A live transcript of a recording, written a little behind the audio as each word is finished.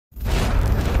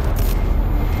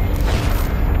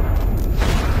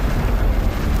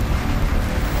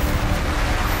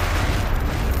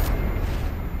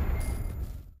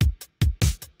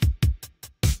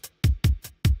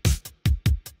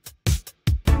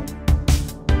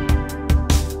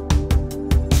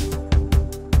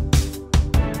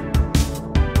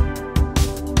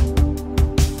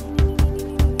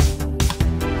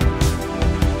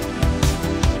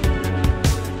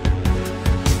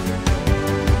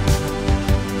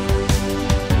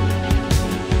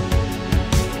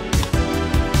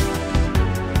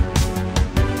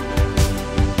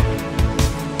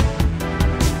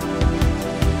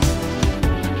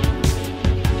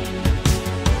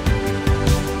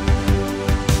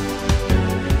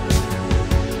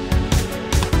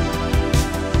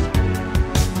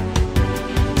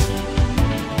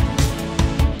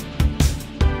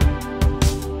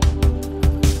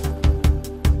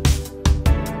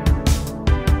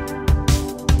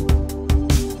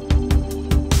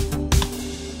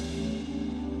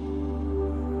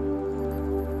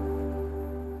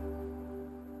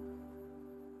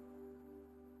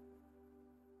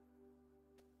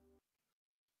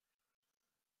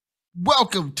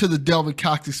Welcome to the Delvin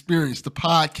Cox Experience, the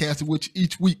podcast in which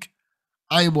each week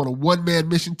I am on a one-man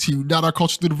mission to unite our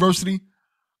culture through diversity.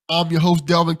 I'm your host,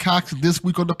 Delvin Cox, and this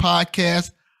week on the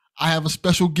podcast, I have a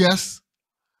special guest,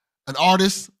 an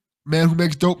artist, man who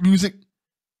makes dope music,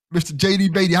 Mr. JD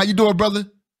Baity. How you doing, brother?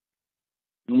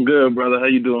 I'm good, brother. How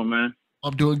you doing, man?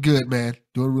 I'm doing good, man.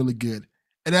 Doing really good.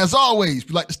 And as always,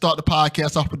 we like to start the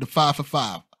podcast off with the 5 for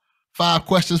 5. 5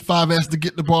 questions, 5 answers to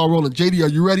get the ball rolling. JD, are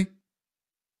you ready?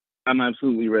 I'm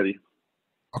absolutely ready.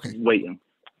 Okay. Waiting.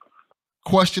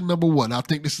 Question number 1. I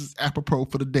think this is apropos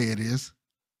for the day. It is.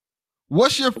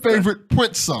 What's your favorite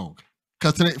Prince song?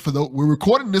 Because today, we're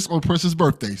recording this on Prince's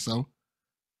birthday, so.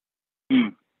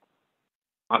 My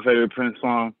favorite Prince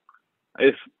song.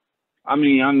 I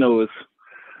know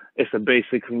it's a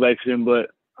basic selection, but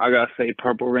I gotta say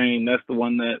Purple Rain. That's the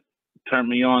one that turned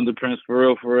me on to Prince for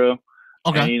real.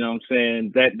 Okay. And you know what I'm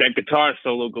saying? That guitar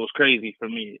solo goes crazy for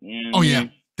me. You know what I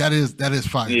mean? That is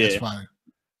fire. Yeah. That's fire.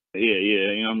 Yeah.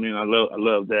 You know what I mean? I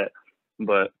love that.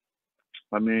 But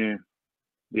I mean,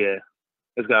 yeah,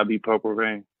 it's gotta be Purple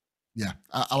Rain. Yeah,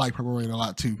 I like Purple Rain a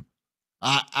lot too.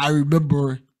 I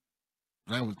remember,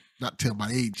 I was not telling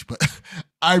my age, but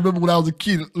I remember when I was a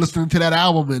kid listening to that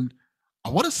album, and I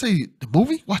want to say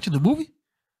watching the movie.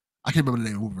 I can't remember the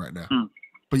name of the movie right now.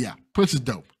 But yeah, Prince is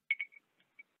dope.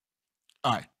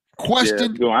 All right,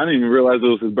 question. Yeah, I didn't even realize it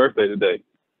was his birthday today.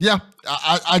 Yeah,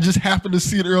 I just happened to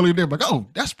see it earlier today. I'm like, oh,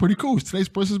 that's pretty cool. Today's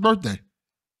Prince's birthday.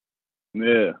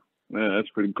 Yeah, that's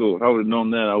pretty cool. If I would have known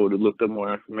that, I would have looked up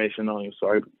more information on you, so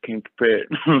I came prepared.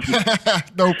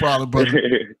 No problem, brother.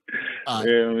 Right.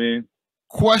 Yeah, I mean.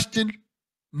 Question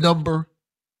number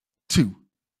 2.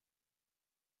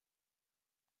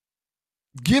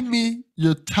 Give me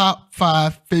your top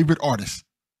 5 favorite artists.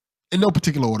 In no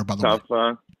particular order, by the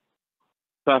way.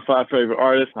 Top 5 favorite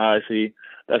artists. I see.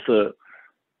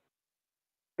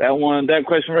 That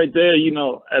question right there, you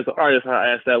know, as an artist, I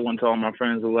ask that one to all my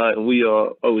friends a lot, and we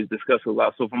always discuss it a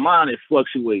lot. So for mine, it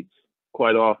fluctuates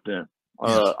quite often.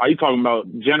 Yes. Are you talking about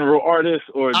general artists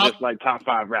or just like top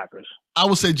 5 rappers? I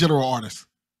would say general artists.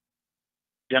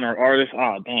 General artists?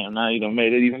 Oh, damn, now you done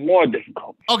made it even more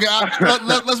difficult. Okay,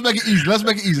 let's make it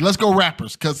easy. Let's go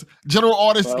rappers, because general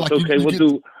artists, well, okay,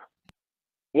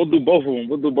 we'll do both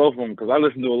of them. Because I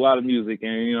listen to a lot of music,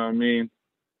 and you know what I mean?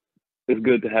 It's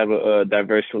good to have a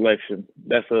diverse selection.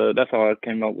 That's how I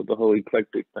came up with the whole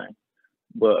eclectic thing.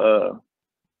 But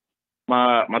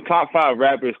my top 5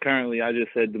 rappers currently, I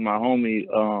just said to my homie,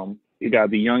 you gotta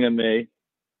be Young M.A.,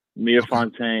 Mir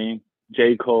Fontaine,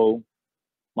 J. Cole,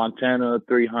 Montana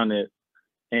 300,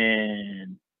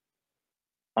 and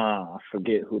I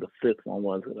forget who the 5th one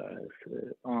was that I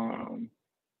said.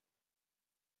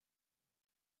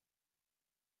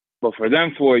 But for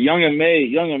them four, Young M.A.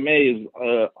 is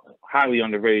highly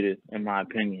underrated in my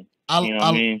opinion. You know what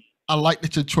I mean? I like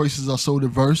that your choices are so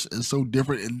diverse and so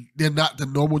different, and they're not the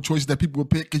normal choices that people would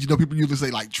pick. Because you know, people usually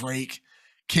say like Drake,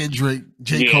 Kendrick,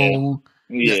 J. Cole.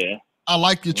 Yeah. I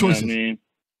like your choices. You know what I mean?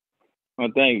 Well,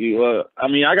 thank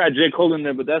you. I got J. Cole in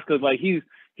there, but that's because like he's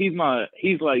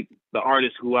like the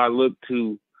artist who I look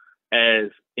to as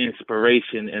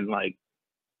inspiration and like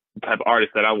the type of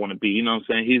artist that I want to be. You know what I'm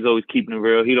saying? He's always keeping it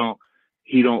real. He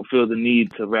don't feel the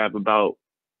need to rap about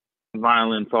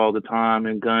violence all the time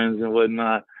and guns and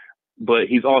whatnot. But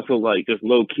he's also like just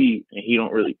low key and he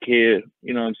don't really care.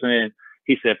 You know what I'm saying?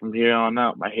 He said from here on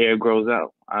out, my hair grows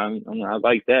out. I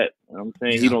like that. You know what I'm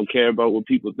saying? Yeah. He don't care about what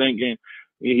people thinking.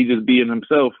 He just being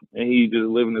himself and he just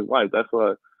living his life. That's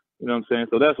why, you know what I'm saying?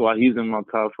 So that's why he's in my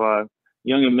top 5.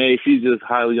 Young M.A., she's just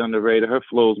highly underrated. Her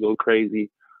flows go crazy.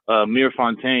 Mir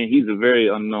Fontaine, he's a very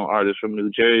unknown artist from New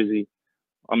Jersey.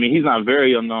 I mean, he's not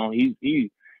very unknown.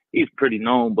 He's pretty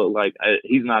known, but like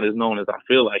he's not as known as I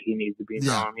feel like he needs to be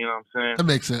known. You know what I'm saying? That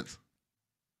makes sense.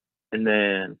 And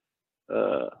then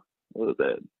what was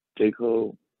that? J.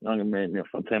 Cole, Young M.A., Mir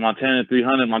Fontaine, Montana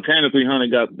 300. Montana 300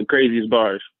 got the craziest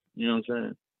bars. You know what I'm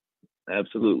saying?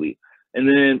 Absolutely. And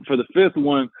then for the 5th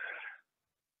one,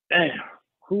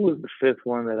 who was the 5th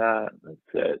one that I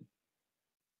said?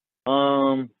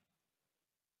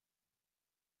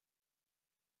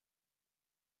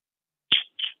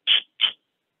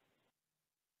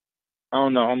 I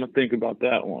don't know. I'm gonna think about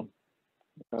that one.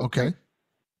 Okay.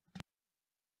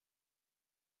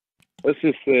 Let's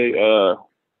just say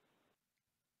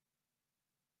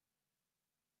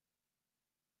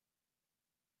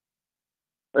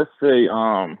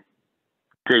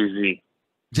Jay-Z.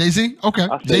 Jay-Z? Okay.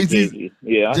 Jay-Z.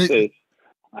 Yeah, I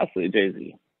say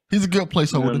Jay-Z. He's a good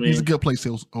placeholder. You know what I mean? He's a good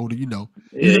placeholder, you know.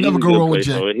 Yeah, you can never go wrong with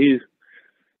Jay. And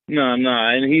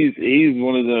he's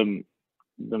one of them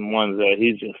ones that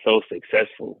he's just so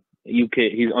successful.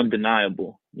 he's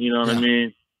undeniable. You know what I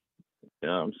mean? You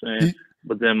know what I'm saying?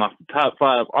 But then my top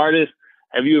 5 artists.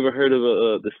 Have you ever heard of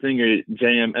the singer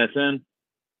JMSN?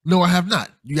 No, I have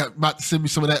not. You got about to send me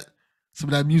some of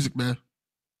that music, man.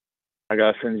 I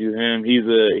gotta send you him. He's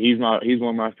one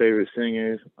of my favorite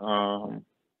singers. I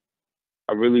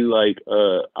really like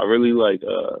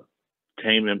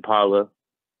Tame Impala.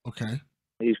 Okay.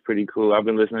 He's pretty cool. I've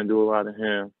been listening to a lot of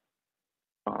him.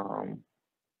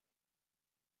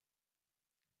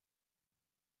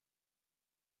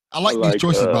 I like these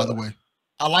choices, by the way.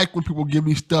 I like when people give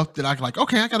me stuff that I can like,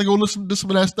 okay, I gotta go listen to some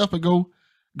of that stuff and go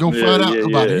find out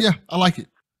about it. Yeah, I like it.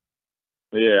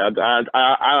 Yeah,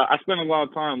 I spend a lot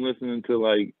of time listening to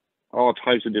like all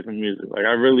types of different music. Like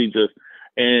I really just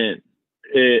a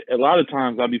lot of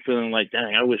times I'll be feeling like,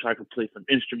 dang, I wish I could play some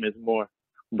instruments more.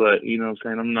 But you know what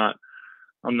I'm saying?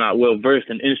 I'm not well versed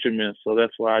in instruments, so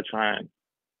that's why I try and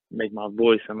make my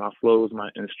voice and my flows my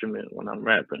instrument when I'm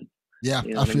rapping. Yeah,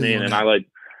 you know what I mean? And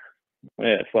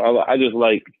that. So I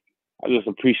just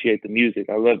appreciate the music.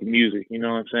 I love the music, you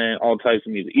know what I'm saying? All types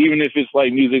of music. Even if it's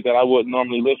like music that I wouldn't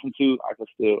normally listen to, I can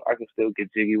still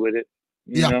get jiggy with it.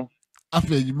 You know? I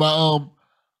feel you. My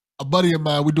a buddy of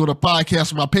mine, we're doing a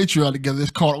podcast on my Patreon together. It's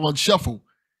called On Shuffle.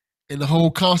 And the whole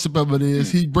concept of it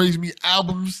is he brings me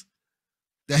albums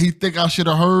that he think I should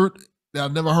have heard that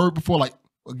I've never heard before. Like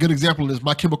a good example is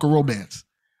My Chemical Romance.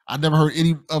 I never heard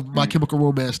any of My Chemical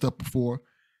Romance stuff before.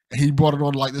 And he brought it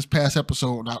on like this past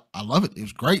episode, and I love it. It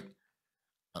was great.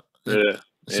 So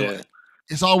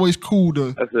it's always cool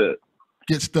to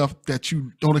get stuff that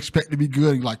you don't expect to be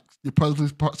good, and like you're pleasantly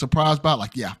surprised by.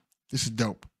 Like, yeah, this is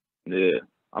dope. Yeah,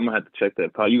 I'm gonna have to check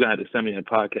that. You're gonna have to send me that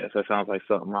podcast. That sounds like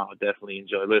something I would definitely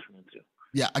enjoy listening to.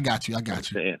 Yeah, I got you.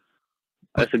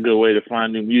 That's a good way to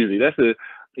find new music.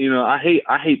 I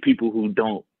hate people who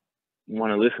don't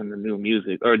want to listen to new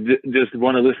music or just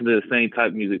want to listen to the same type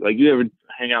of music. Like, you ever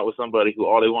hang out with somebody who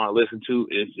all they want to listen to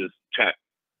is just trap?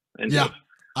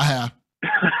 I have.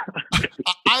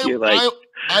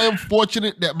 I am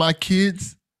fortunate that my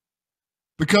kids,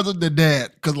 because of their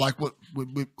dad, because like what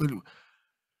me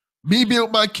being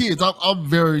with my kids, I'm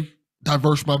very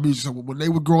diverse with my music. So when they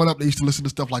were growing up, they used to listen to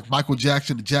stuff like Michael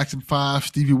Jackson, the Jackson 5,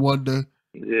 Stevie Wonder,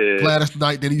 Gladys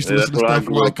Knight. Then they used to listen to stuff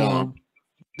like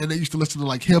then they used to listen to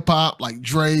like hip hop, like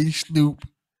Dre, Snoop,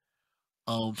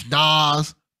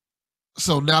 Nas.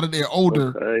 So now that they're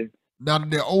older, and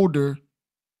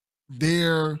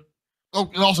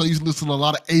also they used to listen to a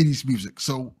lot of 80s music.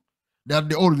 So now that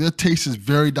they're older, their taste is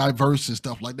very diverse and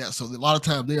stuff like that. So a lot of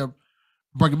times they're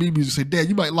bringing me music, say, Dad,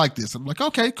 you might like this. I'm like,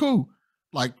 okay, cool.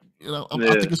 Like, I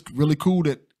think it's really cool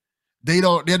that they're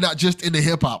not just into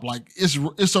hip hop. Like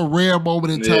it's a rare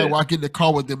moment in time where I get in the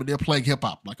car with them and they're playing hip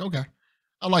hop. Like, okay.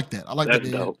 I like that. That's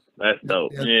dope. That's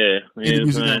dope. Yeah. Into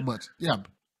music that much. Yeah.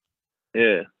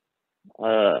 Yeah.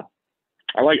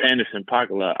 I like Anderson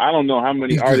 .Paak a lot. I don't know how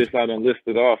many artists I done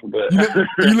listed off, but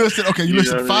you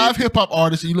listed 5 hip hop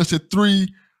artists and you listed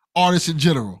 3 artists in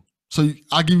general. So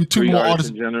I'll give you 2 more artists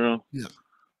in general. Yeah.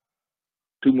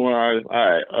 2 more artists.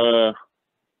 All right.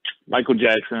 Michael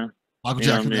Jackson.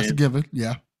 That's a given.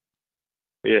 Yeah.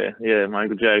 Yeah,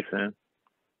 Michael Jackson.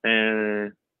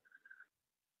 And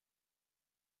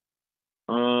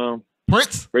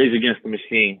Prince? Rage Against the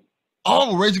Machine.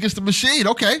 Oh, Rage Against the Machine.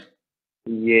 Okay.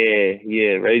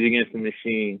 Yeah, Rage Against the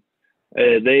Machine.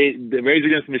 The Rage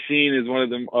Against the Machine is one of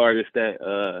them artists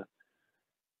that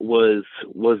was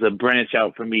a branch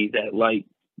out for me that like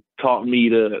taught me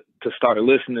to start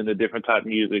listening to different type of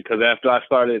music. Because after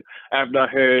I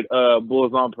heard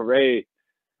Bulls on Parade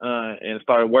and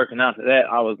started working out to that,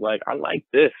 I was like, I like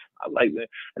this. I like that.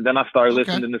 And then I started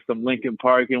listening to some Linkin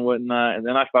Park and whatnot. And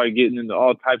then I started getting into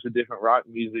all types of different rock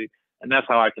music. And that's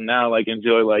how I can now like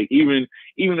enjoy like even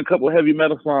a couple of heavy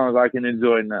metal songs I can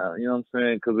enjoy now. You know what I'm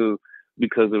saying?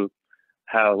 Because of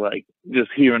how like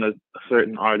just hearing a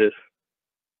certain artist.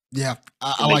 Yeah,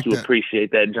 I make like you that.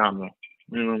 Appreciate that genre.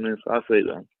 You know what I mean? So I say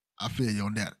that. I feel you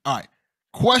on that. All right.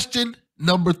 Question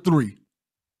number 3.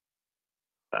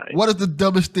 Right. What is the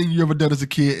dumbest thing you ever done as a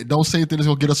kid? And don't say anything that's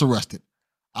gonna get us arrested.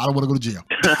 I don't want to go to jail.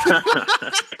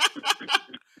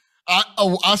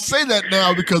 I say that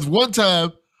now because one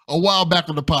time, a while back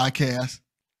on the podcast,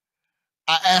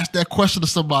 I asked that question to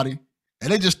somebody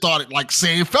and they just started like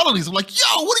saying felonies. I'm like,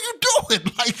 yo, what are you doing?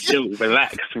 Like, yo,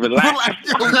 relax. Yo,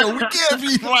 we can't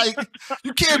be like,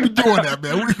 you can't be doing that,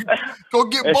 man. We go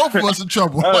get both of us in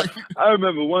trouble. I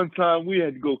remember one time we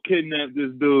had to go kidnap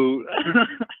this dude.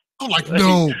 I'm like,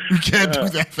 no, we can't do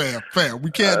that, fam.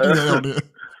 We can't do that on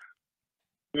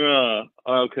there.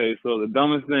 Okay, so the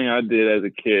dumbest thing I did as a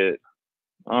kid,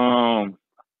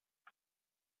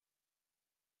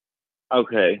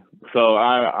 Okay, so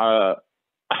I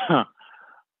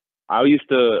used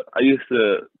to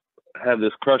have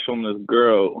this crush on this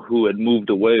girl who had moved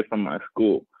away from my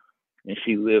school, and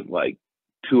she lived like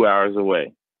 2 hours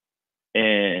away.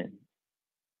 And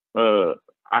uh,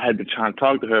 I had been trying to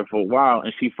talk to her for a while,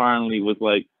 and she finally was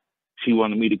like, she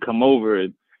wanted me to come over,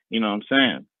 and you know what I'm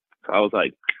saying. So I was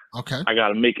like, Okay. I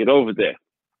gotta make it over there.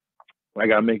 I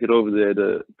gotta make it over there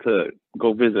to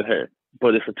go visit her.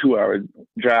 But it's a 2 hour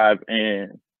drive,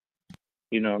 and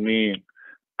you know what I mean.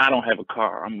 I don't have a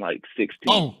car. I'm like 16.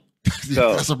 Oh, yeah,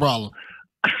 So that's a problem.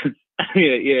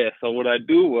 yeah. So what I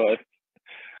do was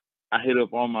I hit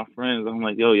up all my friends. I'm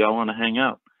like, yo, y'all want to hang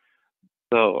out?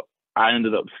 So I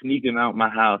ended up sneaking out my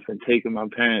house and taking my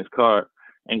parents' car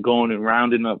and going and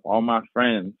rounding up all my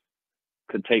friends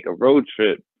to take a road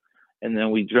trip. And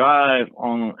then we drive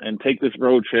on and take this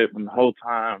road trip, and the whole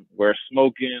time we're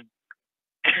smoking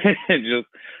and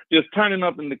just turning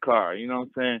up in the car. You know what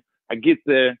I'm saying? I get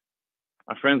there,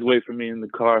 my friends wait for me in the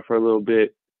car for a little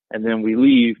bit, and then we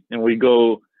leave and we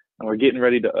go and we're getting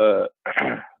ready to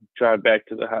drive back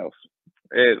to the house.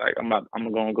 And like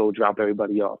I'm gonna go drop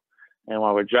everybody off. And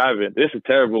while we're driving, this is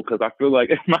terrible because I feel like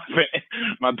if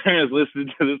my parents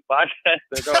listen to this podcast,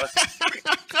 they're going.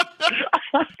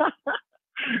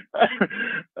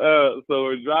 So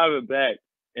we're driving back,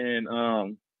 and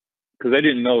because they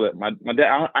didn't know that my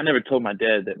dad. I never told my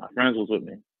dad that my friends was with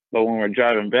me. But when we're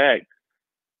driving back,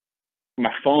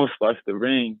 my phone starts to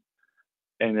ring,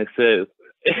 and it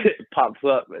pops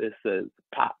up, and it says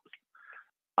 "Pops."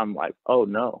 I'm like, oh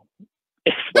no,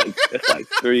 it's like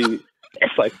 3.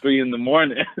 It's like 3 in the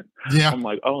morning. Yeah. I'm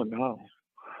like, oh no,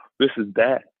 this is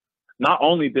bad. Not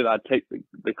only did I take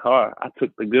the car, I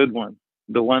took the good one,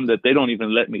 the one that they don't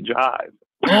even let me drive.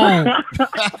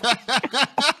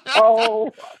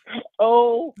 Oh.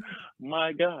 Oh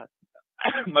my God.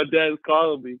 My dad's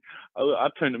calling me. I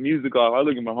turn the music off. I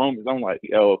look at my homies. I'm like,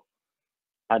 yo,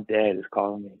 my dad is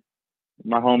calling me.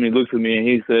 My homie looks at me and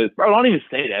he says, bro, don't even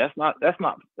say that. That's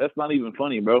not even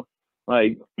funny, bro.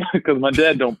 Like, because my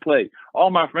dad don't play.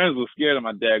 All my friends were scared of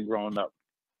my dad growing up.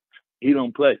 He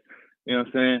don't play. You know what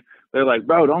I'm saying? They're like,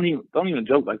 bro, don't even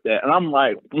joke like that. And I'm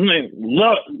like,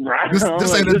 look, bro. This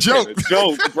ain't a joke. Ain't a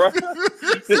joke, bro.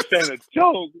 This ain't a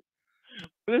joke.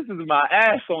 This is my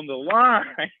ass on the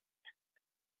line.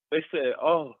 They said,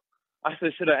 oh. I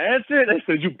said, should I answer it? They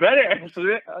said, you better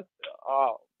answer it. I said,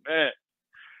 oh, man.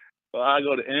 So I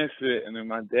go to answer it, and then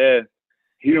my dad,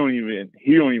 he don't even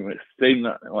say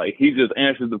nothing. Like, he just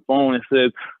answers the phone and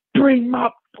says, bring my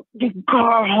fucking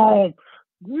car home.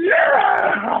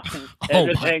 Yeah. And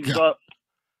just hangs up.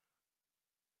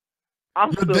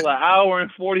 I'm still an hour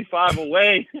and 45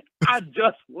 away. I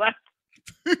just left.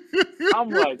 I'm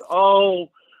like, oh,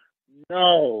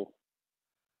 no.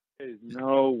 There's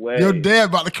no way. Your dad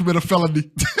about to commit a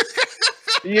felony.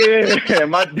 Yeah,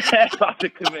 my dad about to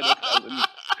commit a felony.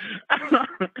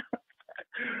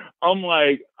 I'm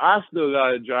like, I still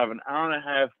gotta drive an hour and a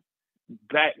half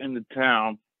back into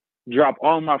town, drop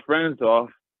all my friends off,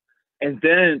 and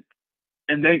then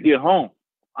get home.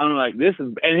 I'm like, this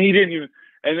is, and he didn't even,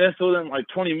 and then so then like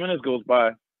 20 minutes goes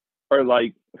by, or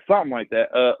like something like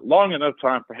that, long enough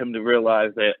time for him to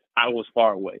realize that I was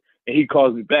far away. And he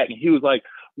calls me back, and he was like,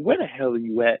 where the hell are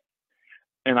you at?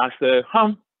 And I said,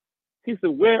 He said,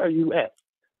 where are you at?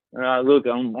 And I look,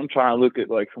 I'm trying to look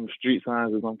at like some street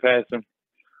signs as I'm passing.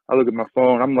 I look at my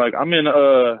phone. I'm like, I'm in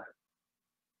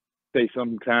say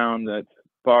some town that's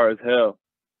far as hell.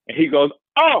 And he goes,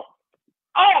 oh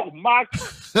my.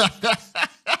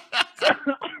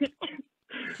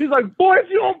 He's like, boy, if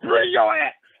you don't bring your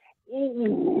ass.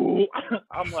 Ooh.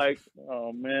 I'm like,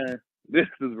 oh man, this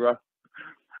is rough.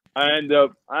 I end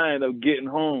up getting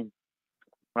home.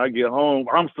 I get home,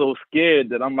 I'm so scared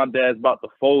that my dad's about to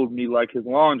fold me like his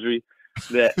laundry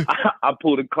that I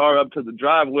pull the car up to the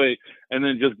driveway and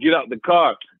then just get out the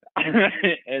car.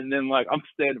 And then like I'm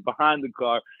standing behind the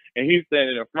car and he's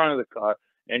standing in front of the car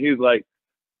and he's like,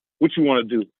 what you want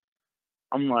to do?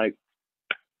 I'm like,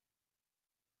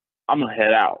 I'm gonna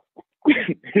head out.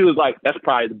 He was like, that's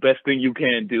probably the best thing you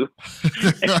can do.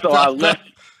 And so I left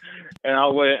and I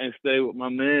went and stayed with my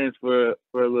mans for a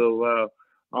little while.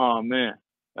 Oh man.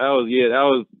 That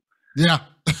was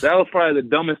probably the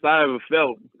dumbest I ever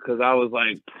felt because I was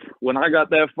like, when I got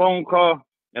that phone call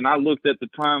and I looked at the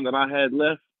time that I had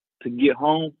left to get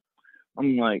home,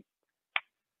 I'm like,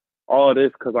 all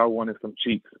this because I wanted some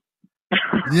cheeks.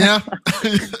 Yeah,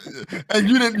 and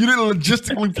you didn't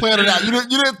logistically plan it out. You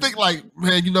didn't think like,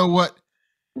 man, you know what?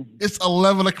 It's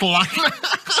 11 o'clock.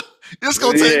 It's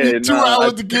gonna take me 2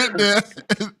 hours to get there.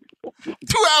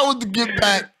 2 hours to get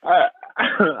back.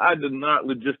 I did not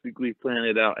logistically plan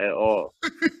it out at all.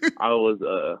 I was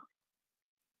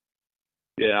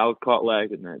I was caught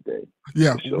lacking that day.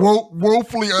 Yeah, sure.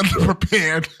 woefully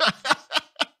underprepared.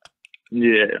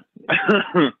 Yeah.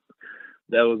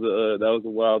 That was a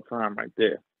wild time right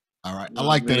there. All right. I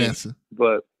like that answer.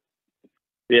 But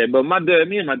me and my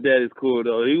dad is cool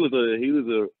though. He was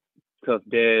a tough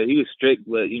dad. He was strict,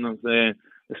 but you know what I'm saying?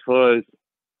 As far as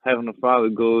having a father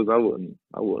goes, I wouldn't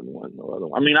want no other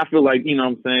one. I mean, I feel like, you know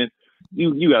what I'm saying,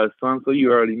 you got a son, so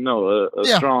you already know a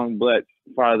strong black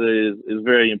father is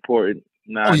very important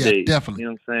nowadays. Oh yeah, definitely. You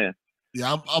know what I'm saying?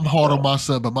 Yeah, I'm hard on my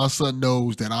son, but my son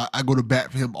knows that I go to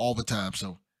bat for him all the time.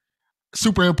 So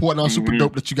super important. Super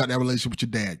dope that you got that relationship with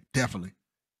your dad. Definitely.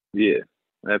 Yeah,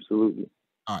 absolutely.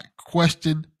 All right.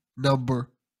 Question number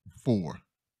 4.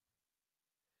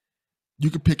 You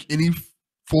can pick any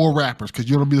 4 rappers, because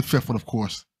you're going to be the 5th one, of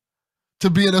course, to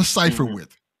be in a cipher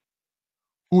with.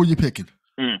 Who are you picking?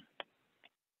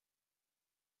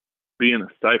 Be in a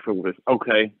cipher with.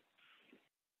 Okay.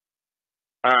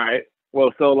 All right.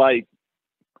 Well, so like,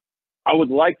 I would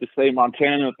like to say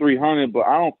Montana 300, but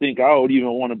I don't think I would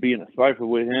even want to be in a cipher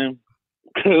with him.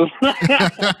 Because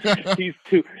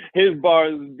his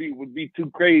bars would be too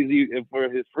crazy for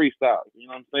his freestyle. You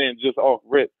know what I'm saying? Just off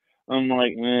rip. I'm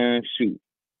like, man, shoot.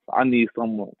 I need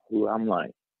someone who I'm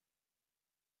like,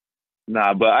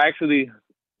 nah. But actually,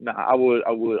 nah. I would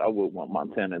want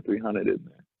Montana 300 in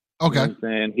there. Okay. You know what I'm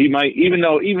saying? He might, even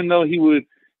though he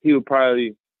would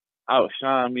probably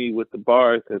outshine me with the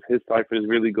bars because his ciphers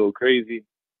really go crazy.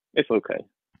 It's okay.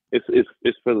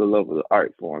 It's for the love of the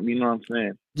art form. You know what I'm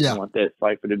saying? Yeah. I want that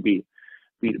cipher to be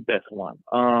the best one.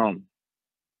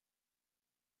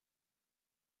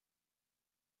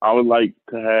 I would like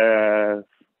to have,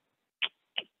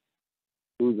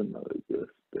 who's another good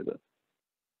spitter?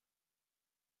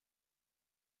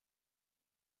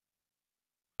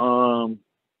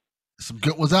 Some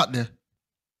good ones out there.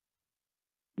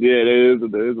 Yeah, there is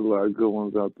a lot of good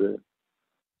ones out there.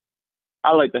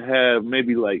 I like to have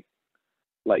maybe like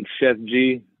Chef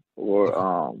G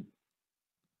or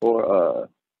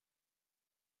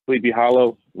Sleepy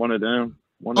Hollow, one of them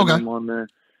on there.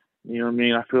 You know what I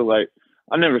mean? I feel like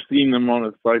I never seen them on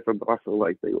a cipher, but I feel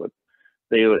like they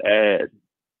would add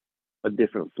a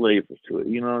different flavor to it.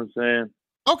 You know what I'm saying?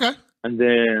 Okay. And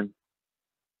then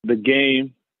the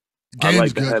game. I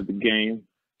like to have the game.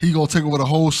 He gonna take over the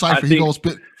whole cipher. He gonna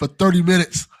spit for 30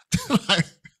 minutes.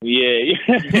 Yeah.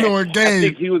 You know, a game. I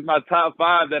think he was my top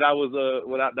 5 that I was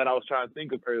trying to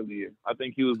think of earlier. I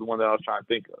think he was the one that I was trying to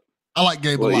think of. I like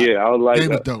Game a lot. Yeah, I would like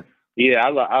Game is dope. Yeah,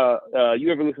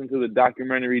 you ever listen to the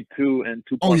documentary 2 and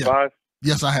 2.5? Oh, yeah.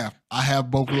 Yes, I have. I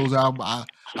have both of those albums. I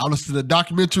listened to the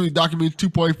documentary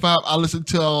 2.5. I listened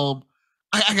to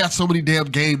I got so many damn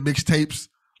Game mixtapes,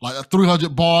 like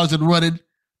 300 bars and running.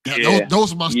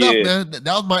 Those are my stuff, man. That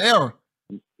was my era.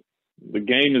 The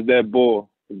Game is that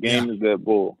bull. The Game is that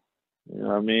bull. You know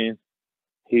what I mean?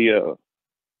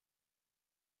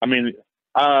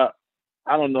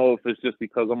 I don't know if it's just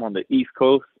because I'm on the East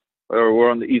Coast or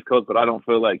we're on the East Coast, but I don't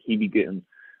feel like he be getting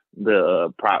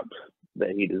the props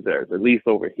that he deserves, at least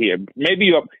over here.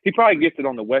 Maybe he probably gets it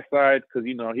on the West Side because,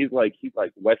 you know, he's like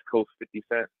West Coast 50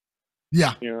 Cent.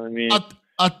 Yeah. You know what I mean?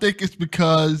 I think it's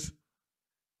because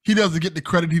he doesn't get the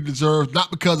credit he deserves, not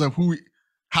because of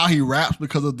how he raps,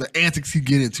 because of the antics he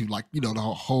get into, like, you know, the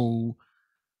whole.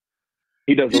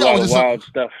 He does a lot of wild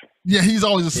stuff. Yeah, he's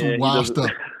always just some wild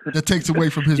stuff that takes away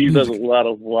from his music. He does a lot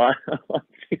of wild.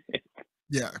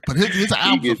 Yeah, but his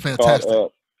albums are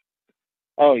fantastic.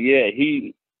 Oh yeah,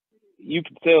 you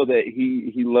can tell that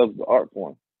he loves the art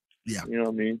form. Yeah, you know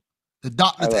what I mean. The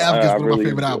Doctor's Advocate is one of my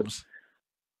favorite albums.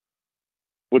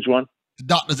 Which one? The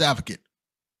Doctor's Advocate.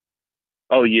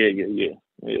 Oh yeah.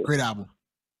 Great album.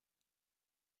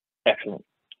 Excellent.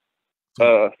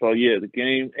 So yeah, the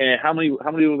Game. And how many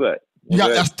was that?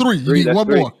 That's 3. You need one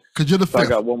more because you're the 5th. I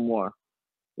got one more.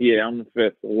 Yeah, I'm the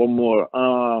 5th. So one more.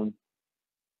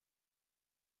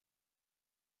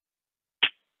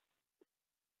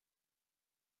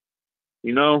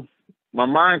 You know, my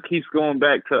mind keeps going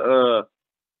back to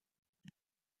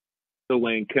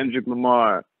when Kendrick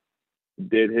Lamar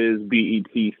did his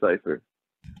BET cipher.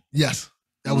 Yes,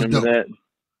 that was dope. That?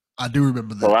 I do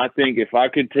remember that. So I think if I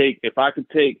could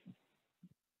take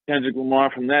Kendrick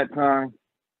Lamar from that time,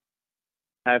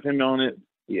 have him on it.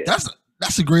 Yeah,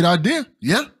 that's a great idea.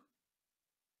 Yeah,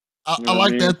 I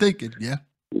like that thinking. Yeah,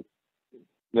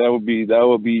 that would be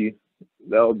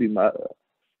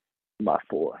my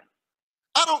 4.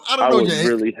 I don't know your age.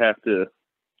 Really have to.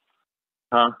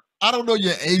 Huh? I don't know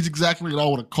your age exactly, and I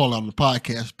don't want to call out on the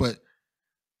podcast, but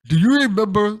do you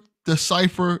remember the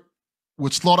cipher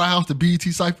with Slaughterhouse, the BET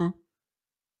cipher?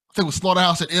 I think it was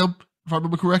Slaughterhouse and M, if I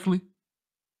remember correctly.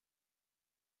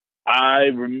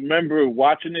 I remember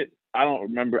watching it. I don't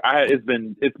remember. It's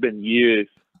been years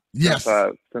Yes.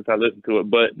 since I listened to it.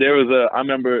 But I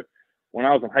remember when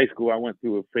I was in high school, I went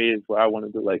through a phase where I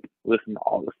wanted to like listen to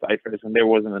all the ciphers, and there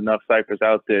wasn't enough ciphers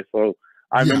out there. So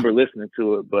I remember listening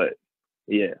to it, but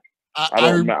yeah, I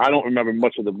don't remember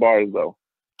much of the bars though.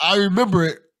 I remember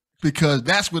it because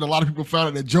that's when a lot of people found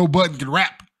out that Joe Budden could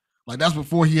rap. Like that's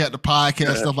before he had the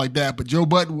podcast stuff like that. But Joe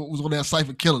Budden was on that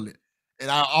cipher killing it,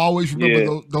 and I always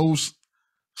remember those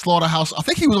Slaughterhouse. I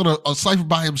think he was on a cipher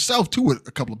by himself too with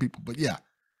a couple of people. But yeah,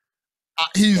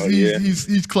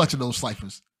 he's clutching those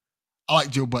ciphers. I like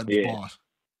Joe Budden's bars.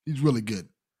 He's really good.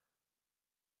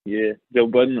 Yeah, Joe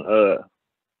Budden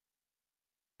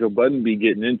be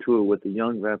getting into it with the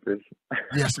young rappers.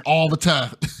 Yes, all the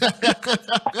time.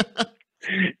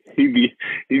 he be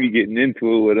getting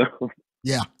into it with them.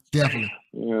 Yeah, definitely.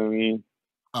 You know what I mean?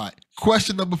 All right.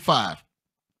 Question number 5.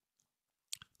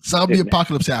 Zombie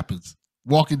apocalypse happens.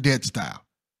 Walking Dead style.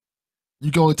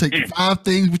 You're going to take 5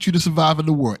 things with you to survive in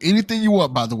the world. Anything you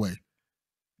want, by the way.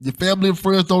 Your family and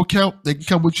friends don't count. They can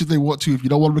come with you if they want to. If you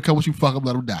don't want them to come with you, fuck them,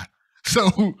 let them die.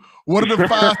 So, what are the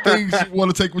 5 things you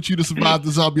want to take with you to survive the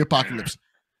zombie apocalypse?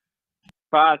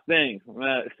 5 things.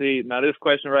 See, now this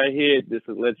question right here, this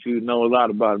will let you know a lot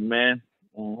about it, man.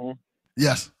 Mm-hmm.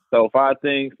 Yes. So 5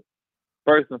 things.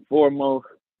 First and foremost,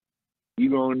 you're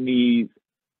gonna need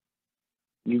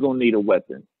a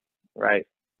weapon, right?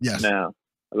 Yes. Now,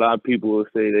 a lot of people will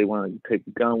say they want to take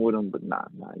a gun with them, but nah.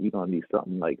 You're gonna need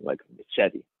something like a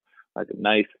machete, like a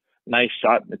nice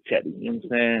sharp machete. You know what I'm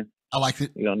saying? I like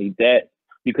it. You don't need that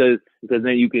because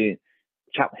then you can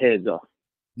chop heads off.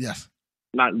 Yes.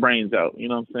 Knock brains out. You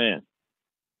know what I'm saying?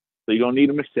 So you're gonna need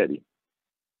a machete.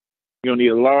 You're gonna need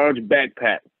a large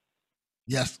backpack.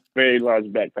 Yes. Very large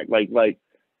backpack, like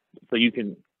so you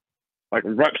can, like a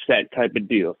rucksack type of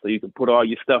deal, so you can put all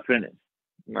your stuff in it.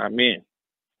 You know what I mean?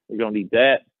 You're gonna need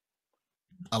that.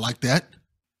 I like that.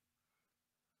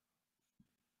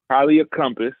 Probably a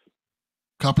compass.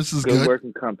 Compass is good. Good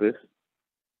working compass.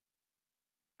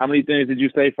 How many things did you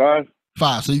say? 5?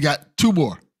 5. So you got 2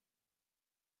 more.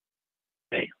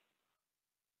 Damn.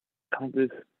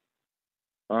 Compass.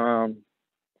 A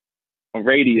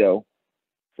radio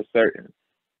for certain.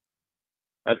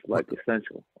 That's like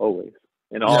essential always.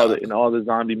 In all the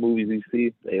zombie movies you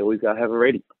see, they always gotta have a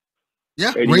radio.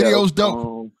 Yeah, radio's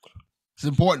dope. It's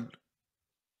important.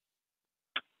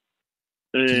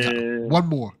 One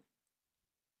more.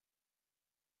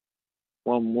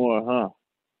 One more,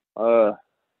 huh?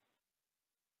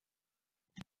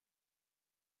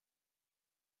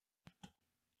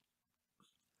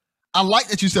 I like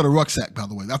that you said a rucksack, by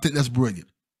the way. I think that's brilliant.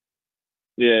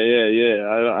 Yeah.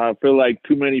 I feel like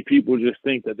too many people just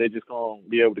think that they're just gonna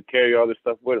be able to carry all this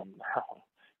stuff with them.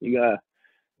 You know what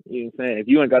I'm saying? If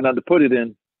you ain't got nothing to put it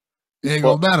in, it ain't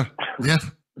gonna matter. Yeah.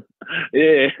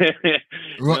 Yeah.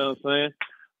 You know what I'm saying?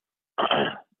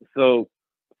 So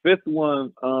 5th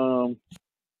one,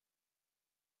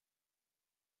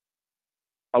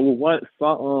 I would want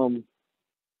something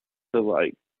to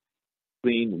like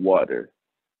clean water,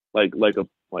 like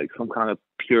some kind of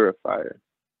purifier,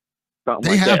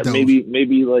 something they like have that. Those.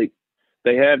 Maybe like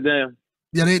they have them.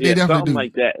 Yeah, they definitely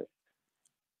something do.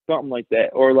 Something like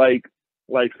that, or like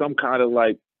some kind of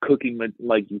like cooking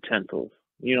like utensils.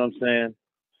 You know what I'm saying?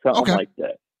 Something like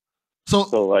that.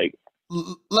 So like,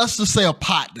 let's just say a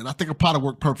pot. Then I think a pot would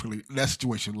work perfectly in that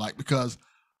situation, like because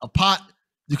a pot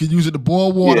you can use it to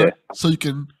boil water, so you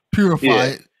can purify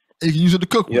it. And you can use it to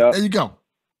cook with. There you go.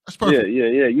 That's perfect.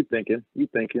 Yeah. You thinking? You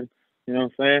know what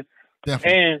I'm saying?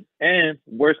 Definitely. And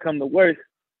worst come to worst,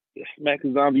 smack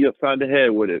a zombie upside the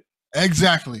head with it.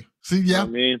 Exactly. See, yeah. You know what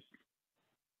I mean?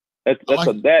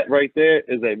 That right there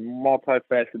is a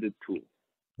multifaceted tool.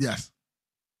 Yes.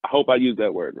 I hope I used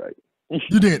that word right.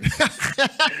 You did.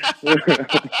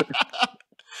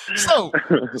 So,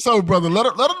 brother,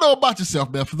 let them know about yourself,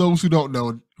 man. For those who don't know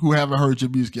and who haven't heard your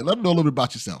music yet, let them know a little bit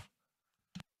about yourself.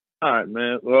 All right,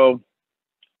 man. Well,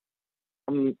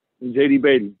 I'm JD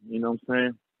Baity. You know what I'm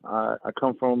saying? I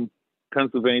come from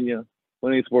Pennsylvania,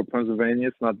 Williamsport, Pennsylvania.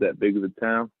 It's not that big of a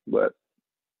town, but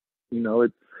you know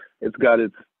it's got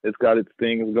its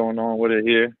things going on with it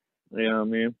here. You know what I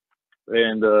mean?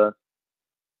 And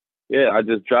I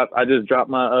just dropped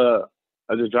my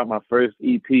first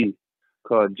EP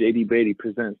called JD Baity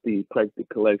Presents the Eclectic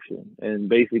Collection. And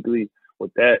basically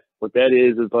what that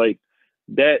is like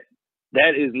that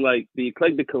is like the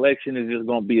Eclectic Collection is just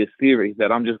gonna be a series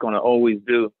that I'm just gonna always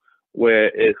do, where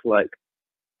it's like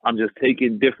I'm just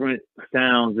taking different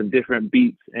sounds and different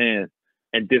beats and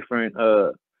and different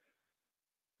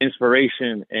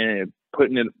inspiration and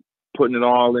putting it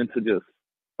all into just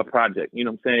a project. You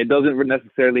know what I'm saying? It doesn't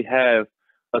necessarily have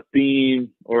a theme,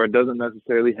 or it doesn't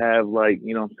necessarily have, like,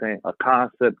 you know what I'm saying, a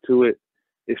concept to it.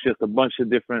 It's just a bunch of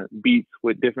different beats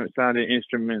with different sounding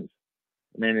instruments.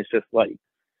 And then it's just like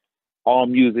all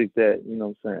music that, you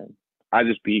know what I'm saying, I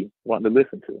just be wanting to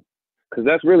listen to. Cause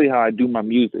that's really how I do my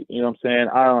music. You know what I'm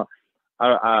saying?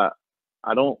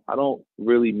 I don't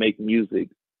really make music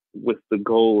with the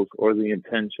goals or the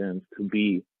intentions to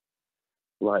be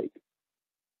like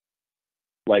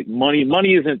money.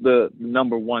 Money isn't the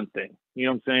number one thing. You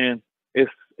know what I'm saying?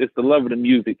 It's the love of the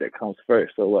music that comes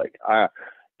first. So like I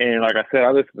said,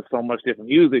 I listen to so much different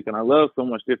music, and I love so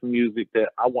much different music that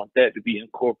I want that to be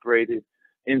incorporated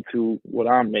into what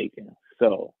I'm making.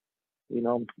 So, you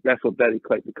know, that's what that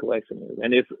eclectic collection is.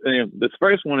 And this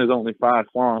first one is only 5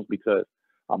 songs because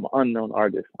I'm an unknown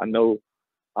artist. I know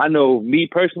me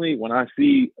personally, when I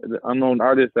see the unknown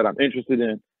artist that I'm interested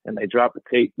in and they drop a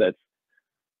tape that's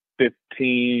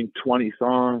 15, 20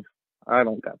 songs, I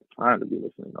don't got the time to be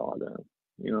listening to all that.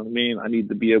 You know what I mean? I need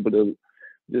to be able to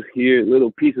just hear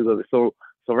little pieces of it. So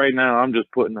right now I'm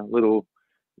just putting a little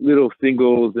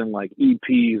singles and like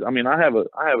EPs. I mean, I have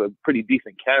a pretty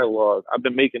decent catalog. I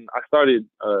started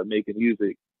making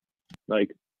music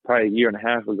like probably a year and a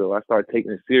half ago. I started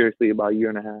taking it seriously about a year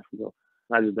and a half ago.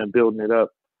 And I just been building it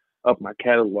up my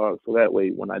catalog, so that way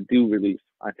when I do release,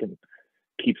 I can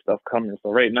keep stuff coming.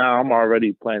 So right now I'm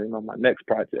already planning on my next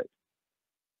project.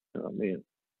 You know what I mean?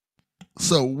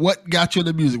 So what got you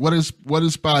into music? What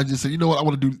inspired you to say, you know what, I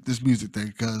want to do this music thing?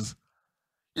 Because,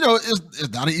 you know, it's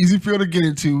not an easy field to get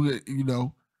into, you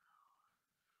know.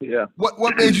 Yeah.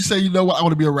 What made you say, you know what, I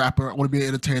want to be a rapper, I want to be an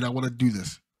entertainer, I want to do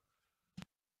this?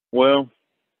 Well,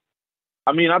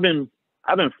 I mean, I've been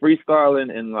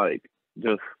freestyling and like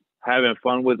just having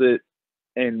fun with it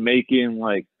and making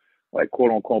like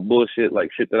quote unquote bullshit, like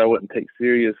shit that I wouldn't take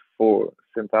serious for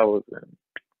since I was in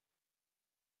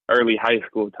early high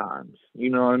school times. You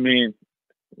know what I mean?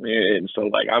 And so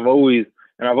like I've always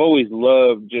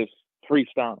loved just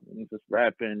freestyling and just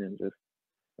rapping and just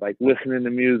like listening to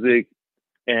music.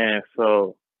 And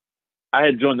so I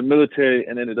had joined the military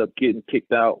and ended up getting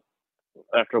kicked out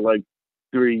after like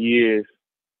 3 years.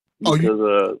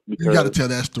 Because, you got to tell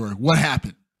that story. What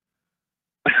happened?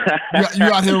 you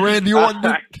out here, Randy Orton?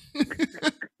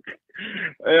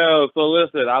 Yeah. So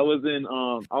listen, I was in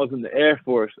the Air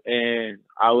Force, and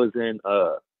I was in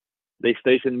they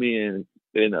stationed me in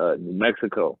New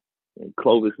Mexico, in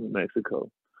Clovis, New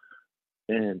Mexico,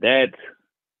 and that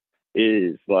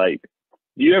is like,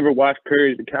 do you ever watch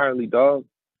Courage the Cowardly Dog?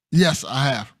 Yes, I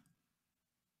have.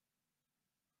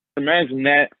 Imagine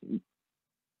that.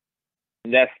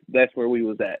 That's where we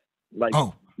was at. Like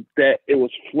that, it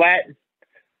was flat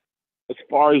as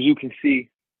far as you can see.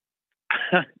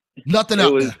 Nothing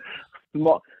out there.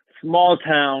 Small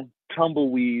town,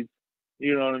 tumbleweeds.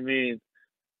 You know what I mean?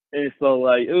 And so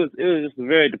like it was just a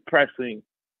very depressing,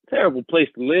 terrible place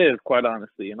to live, quite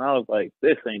honestly. And I was like,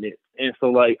 this ain't it. And so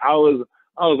like I was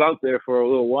out there for a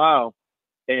little while,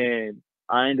 and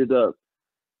I ended up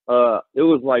it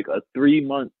was like a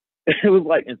 3-month. It was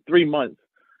like in 3 months.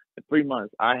 In 3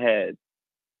 months, I had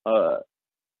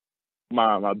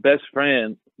my best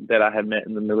friend that I had met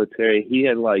in the military. He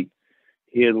had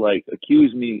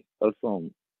accused me of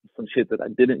some shit that I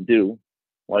didn't do.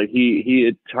 Like he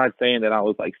had tried saying that I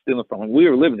was like stealing from him. We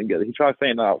were living together. He tried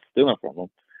saying that I was stealing from him,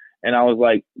 and I was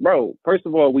like, bro, first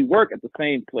of all, we work at the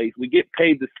same place, we get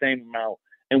paid the same amount,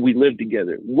 and we live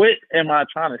together. What am I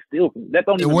trying to steal from? That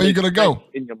don't even. And where you gonna go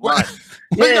in your mind?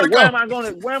 Where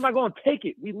am I gonna take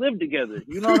it? We live together.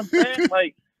 You know what I'm saying?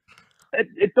 Like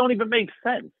it don't even make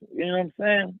sense. You know what I'm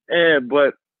saying? Yeah,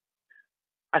 but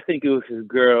I think it was his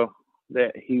girl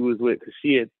that he was with, because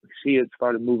she had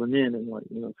started moving in, and like,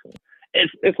 you know what I'm saying?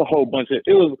 It's a whole bunch of,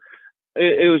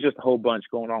 it was just a whole bunch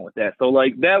going on with that. So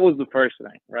like that was the first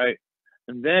thing, right?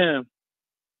 And then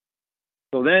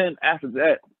after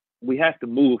that, we have to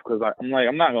move, because I'm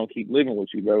not gonna keep living with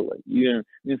you, bro. Like you know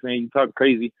what I'm saying, you talk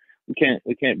crazy, we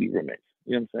can't be roommates.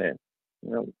 You know what I'm saying?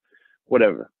 You know,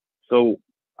 whatever. So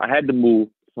I had to move.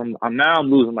 I'm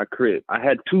losing my crib. I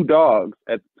had 2 dogs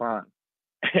at the time.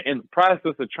 In the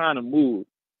process of trying to move,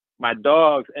 my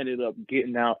dogs ended up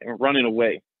getting out and running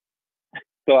away.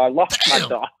 So I lost my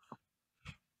dog.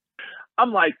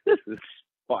 I'm like, this is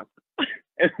fucked.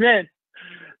 And then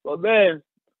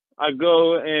I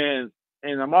go and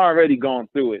I'm already going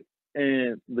through it.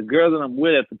 And the girl that I'm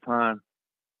with at the time,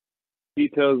 she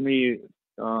tells me,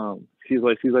 she's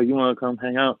like, you want to come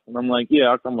hang out? And I'm like, yeah,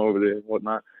 I'll come over there and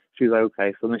whatnot. She's like,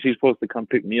 okay. So then she's supposed to come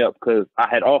pick me up, because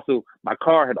my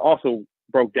car had also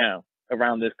broke down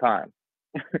around this time.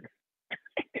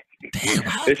 Damn,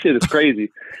 This shit is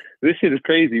crazy. This shit is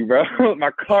crazy, bro.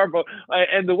 My car broke,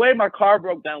 and the way my car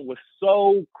broke down was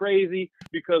so crazy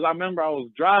because I remember I was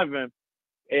driving,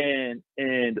 and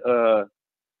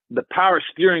the power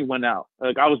steering went out.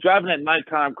 Like I was driving at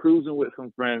nighttime, cruising with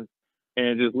some friends,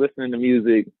 and just listening to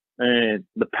music, and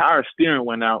the power steering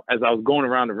went out as I was going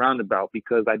around the roundabout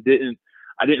because I didn't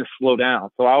slow down.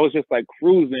 So I was just like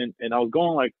cruising, and I was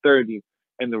going like 30,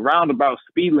 and the roundabout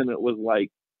speed limit was like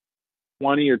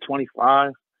 20 or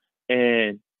 25,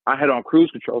 and I had on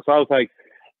cruise control. So I was like,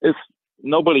 it's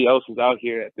nobody else is out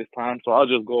here at this time, so I'll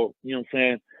just go, you know what I'm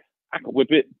saying? I can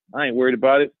whip it. I ain't worried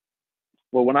about it.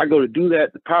 Well, when I go to do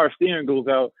that, the power steering goes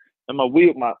out and my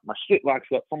wheel, my shit locks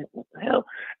up. I'm like, what the hell?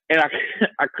 And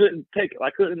I couldn't take it. I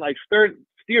couldn't like steer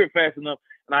it fast enough.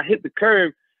 And I hit the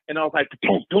curb and I was like,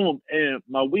 boom, boom. And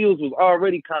my wheels was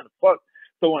already kind of fucked.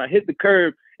 So when I hit the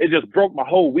curb, it just broke my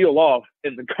whole wheel off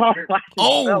and the car like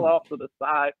fell off to the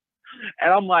side.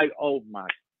 And I'm like,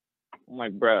 I'm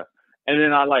like, bruh. And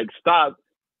then I like stopped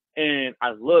and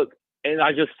I look and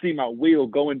I just see my wheel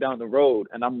going down the road.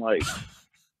 And I'm like,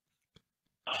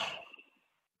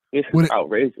 this is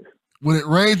outrageous. When it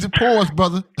rains, it pours,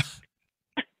 brother.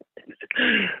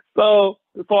 So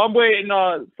I'm waiting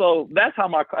on. So that's why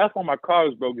my car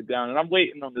was broken down, and I'm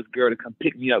waiting on this girl to come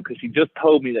pick me up because she just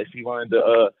told me that she wanted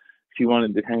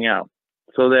to hang out.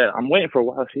 So that I'm waiting for a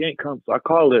while. She ain't come. So I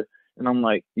called her, and I'm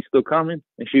like, "You still coming?"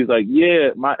 And she was like, "Yeah,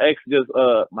 my ex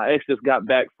just got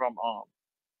back from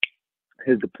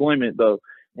his deployment though."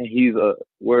 And he's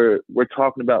we're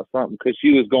talking about something because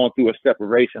she was going through a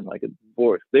separation, like a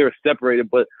divorce. They were separated,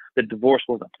 but the divorce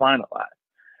wasn't finalized.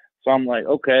 So I'm like,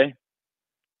 okay,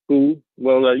 cool.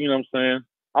 Well, you know what I'm saying?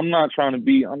 I'm not trying to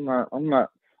be. I'm not a,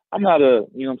 you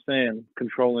know what I'm saying,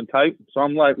 controlling type. So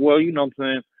I'm like, well, you know what I'm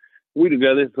saying? We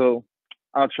together, so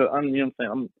I'll try. You know what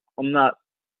I'm saying? I'm not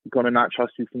gonna not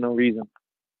trust you for no reason.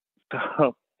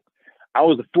 So I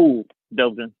was a fool,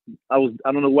 Delvin. I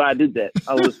don't know why I did that.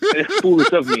 It's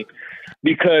foolish of me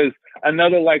because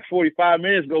another like 45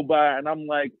 minutes go by and I'm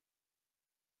like,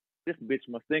 this bitch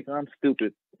must think I'm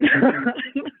stupid.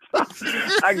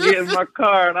 I get in my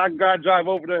car and I gotta drive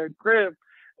over to her crib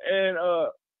and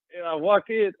I walk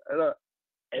in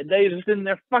and they just sitting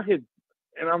there fucking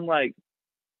and I'm like,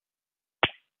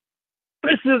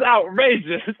 this is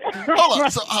outrageous.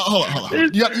 Hold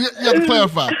on. You have to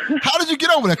clarify. How did you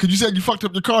get over that? Because you said you fucked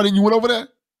up your car and then you went over there?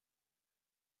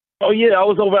 Oh, yeah. I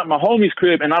was over at my homie's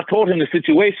crib and I told him the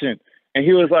situation. And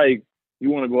he was like,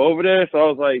 you want to go over there? So I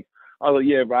was like,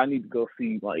 yeah, bro, I need to go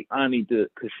see. Like,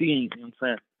 because she ain't, you know what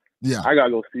I'm saying? Yeah. I got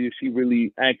to go see if she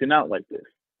really acting out like this.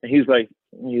 And he's like,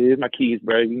 yeah, here's my keys,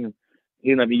 bro.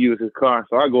 He let me use his car.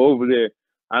 So I go over there.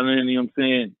 And then, you know what I'm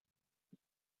saying?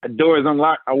 The door is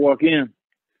unlocked. I walk in.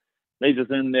 They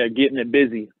just in there getting it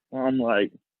busy. I'm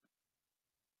like,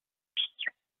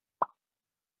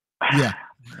 yeah.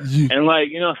 And like,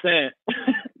 you know what I'm saying?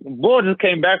 The boy just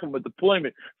came back from a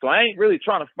deployment. So I ain't really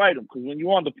trying to fight him because when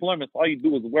you on deployments, all you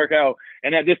do is work out.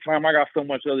 And at this time, I got so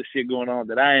much other shit going on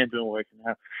that I ain't been working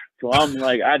out. So I'm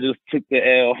like, I just took the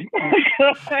L.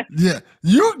 Yeah.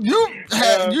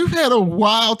 You've had a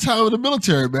wild time in the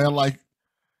military, man. Like,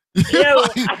 yeah,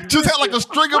 like, just had like a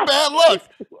string of bad luck.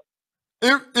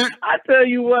 I tell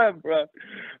you what, bro.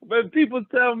 But people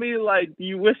tell me, like, do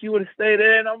you wish you would have stayed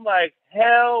there? And I'm like,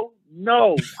 hell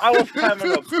no. I was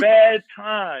having a bad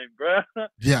time, bro.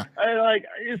 Yeah.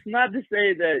 It's not to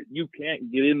say that you can't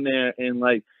get in there and,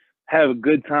 like, have a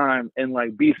good time and,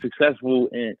 like, be successful.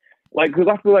 And, like, because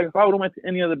I feel like if I would have went to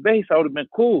any other base, I would have been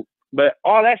cool. But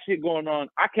all that shit going on,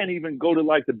 I can't even go to,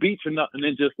 like, the beach or nothing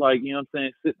and just, like, you know what I'm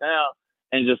saying, sit down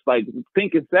and just, like,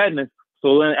 think in sadness.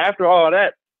 So then after all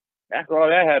that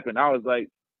happened, I was like,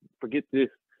 forget this.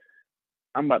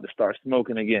 I'm about to start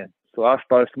smoking again. So I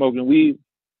started smoking weed.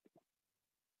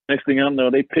 Next thing I know,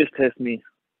 they piss test me.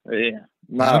 Yeah.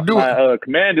 My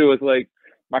commander was like,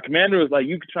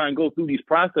 you can try and go through these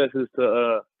processes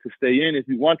to stay in if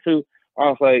you want to. I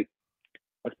was like,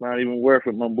 that's not even worth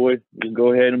it, my boy. Just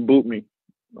go ahead and boot me.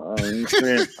 I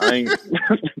ain't.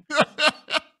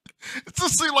 It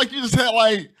just seemed like you just had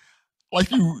like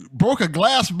you broke a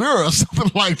glass mirror or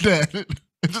something like that.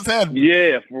 It just had.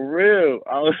 Yeah, for real.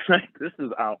 I was like, this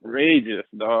is outrageous,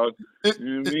 dog. You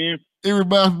know what I mean? It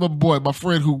reminds me of my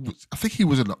friend I think he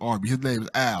was in the Army. His name is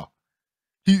Al.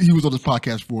 He was on this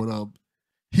podcast for it.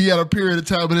 He had a period of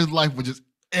time in his life where just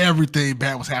everything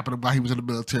bad was happening while he was in the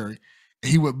military.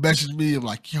 And he would message me and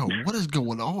like, yo, what is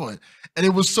going on? And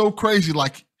it was so crazy.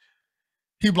 Like,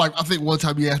 he'd be like, I think one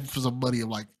time he asked me for some money. I'm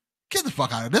like, get the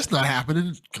fuck out of it. That's not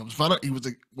happening. Comes to find out he was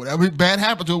whatever bad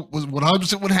happened to him was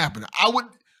 100% what happened.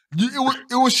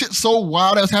 It was shit so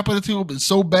wild that was happening to him and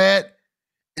so bad.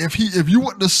 If you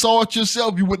wouldn't have saw it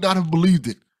yourself, you would not have believed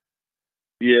it.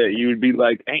 Yeah, you would be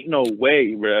like, ain't no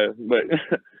way, bro. But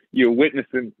you're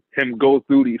witnessing him go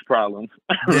through these problems.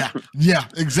 yeah,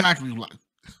 exactly. Like,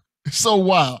 it's so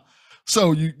wild.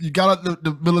 So you got out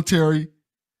the military.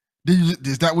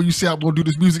 Is that when you say I'm gonna do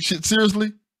this music shit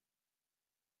seriously?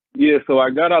 Yeah, so I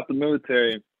got out the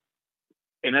military,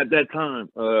 and at that time,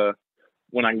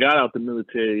 when I got out the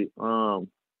military, I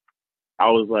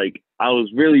was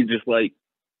really just like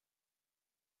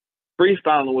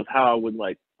freestyling was how I would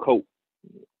like cope.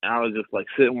 And I would just like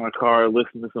sit in my car,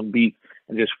 listen to some beats,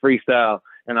 and just freestyle,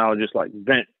 and I would just like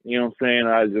vent. You know what I'm saying?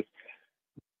 I just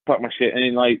talk my shit, and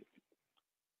then, like,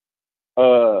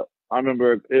 I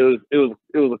remember it was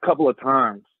a couple of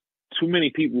times. Too many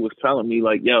people was telling me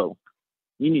like, "Yo,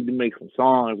 you need to make some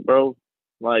songs, bro.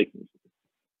 Like, you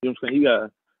know what I'm saying?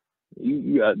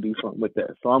 You gotta do something with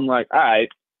that." So I'm like, all right.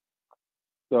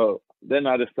 So then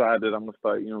I decided I'm gonna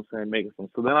start, you know what I'm saying, making some.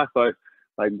 So then I started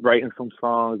like writing some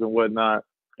songs and whatnot.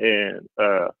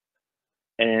 But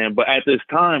at this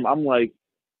time, I'm like,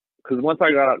 because once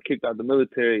I got kicked out of the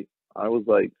military, I was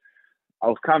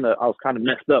kind of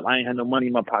messed up. I ain't had no money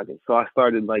in my pocket, so I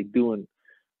started like getting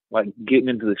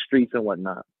into the streets and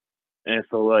whatnot. And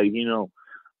so, like, you know,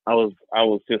 I was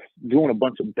just doing a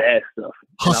bunch of bad stuff.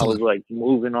 And I was like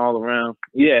moving all around.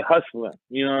 Yeah, hustling.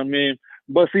 You know what I mean?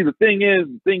 But see, the thing is,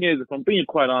 if I'm being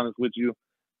quite honest with you,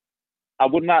 I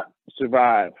would not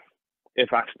survive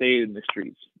if I stayed in the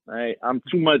streets. Right? I'm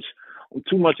too much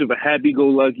of a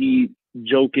happy-go-lucky,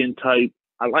 joking type.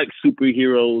 I like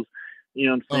superheroes. You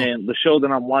know what I'm saying? The show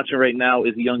that I'm watching right now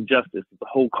is Young Justice. It's a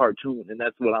whole cartoon, and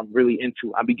that's what I'm really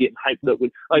into. I be getting hyped up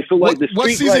with like so. Like the street what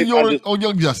season life, you on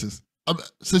Young Justice?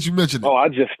 Since you mentioned it. Oh, I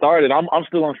just started. I'm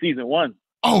still on season 1.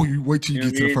 Oh, you wait till you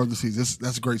get to the further season.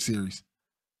 That's a great series.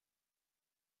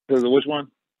 Which one?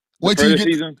 Wait till you get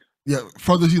season. Yeah,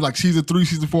 further season, like season 3,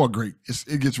 season 4, great.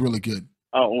 It gets really good.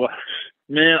 Oh well,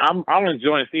 man, I'm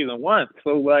enjoying season 1.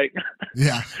 So like,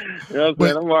 yeah, you know what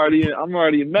I'm saying? I'm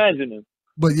already imagining.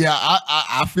 But yeah,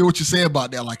 I feel what you're saying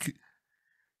about that. Like,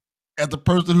 as a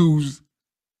person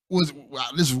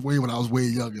this is way when I was way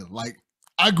younger. Like,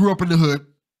 I grew up in the hood.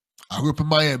 I grew up in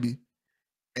Miami,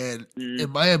 and in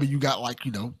Miami, you got like,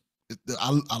 you know,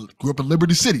 I grew up in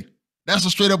Liberty City. That's a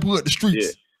straight up hood. The streets.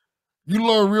 Yeah. You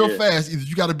learn real fast. Either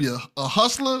you got to be a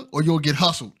hustler or you'll get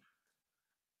hustled.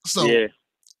 So,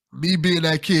 me being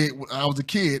that kid, when I was a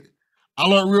kid, I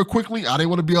learned real quickly. I didn't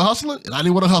want to be a hustler, and I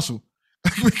didn't want to hustle.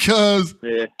 Because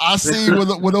I see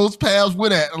where those paths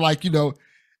went at, and like, you know,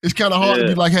 it's kind of hard to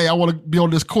be like, hey, I want to be on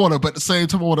this corner, but at the same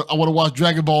time, I want to watch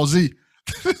Dragon Ball Z.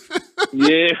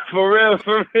 Yeah, for real.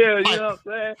 You know what I'm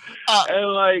saying?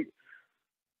 And like,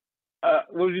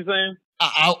 what was you saying?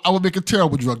 I would make a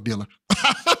terrible drug dealer.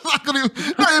 I couldn't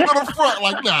even go to front.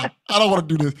 Like, nah, I don't want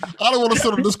to do this. I don't want to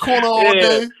sit in this corner all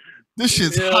day. This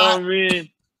shit's hot. What I mean?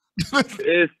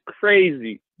 It's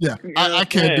crazy. Yeah, I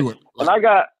can't do it. Like, and I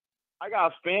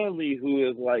got a family who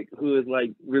is like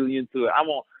really into it.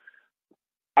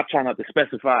 I try not to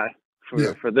specify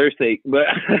for their sake, but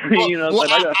you know, I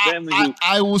got a family who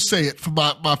I will say it for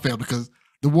my family, because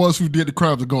the ones who did the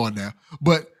crimes are gone now.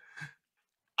 But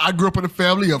I grew up in a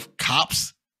family of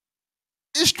cops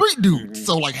and street dudes.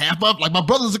 So like my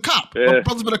brother's a cop. My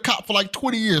brother's been a cop for like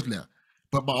 20 years now.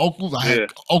 But my uncles, I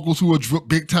had uncles who were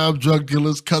big time drug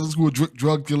dealers, cousins who were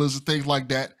drug dealers and things like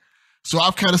that. So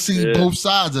I've kind of seen both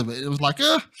sides of it. It was like,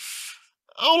 I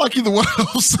don't like either one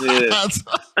of those sides.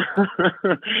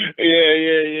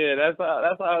 Yeah. That's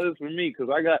how it is for me.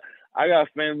 Because I got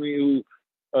family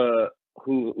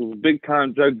who big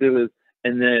time drug dealers,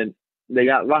 and then they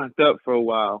got locked up for a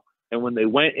while. And when they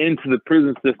went into the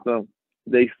prison system,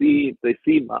 they see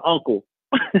my uncle.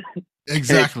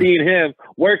 Exactly. And seeing him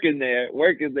working there,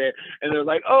 and they're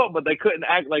like, oh, but they couldn't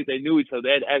act like they knew each other.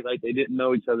 They had to act like they didn't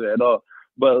know each other at all.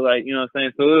 But like, you know what I'm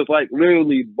saying? So it was like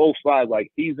literally both sides.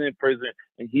 Like, he's in prison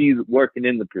and he's working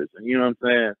in the prison. You know what I'm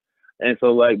saying? And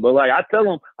so like, but like, I tell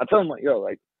them like, yo,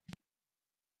 like,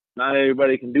 not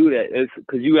everybody can do that. It's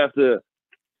because you have to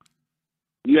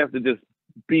just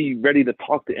be ready to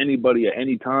talk to anybody at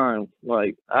any time.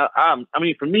 Like, I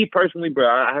mean, for me personally, bro,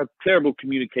 I have terrible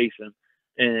communication.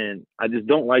 And I just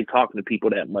don't like talking to people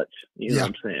that much. You know what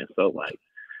I'm saying? So like,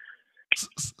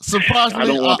 surprisingly, I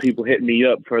don't want people hitting me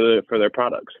up for their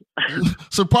products.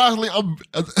 Surprisingly, and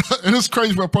it's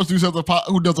crazy for a person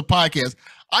who does a podcast.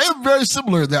 I am very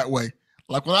similar that way.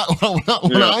 Like when I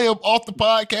am off the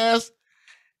podcast,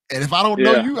 and if I don't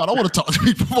know you, I don't want to talk to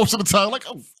people most of the time. Like,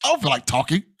 I don't feel like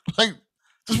talking. Like,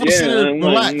 just want to sit there and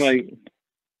relax.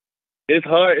 It's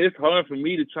hard for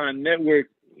me to try and network.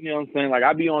 You know what I'm saying? Like,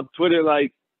 I be on Twitter,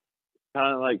 like,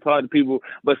 kind of like talking to people.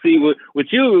 But see, with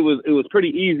you, it was pretty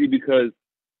easy because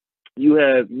you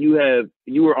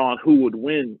were on Who Would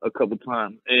Win a couple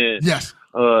times, and yes,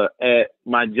 at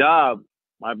my job,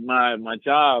 my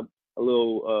job a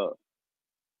little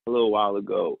while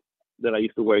ago that I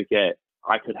used to work at,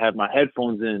 I could have my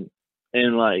headphones in,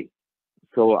 and like,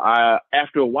 so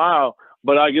after a while,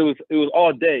 but like it was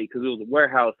all day because it was a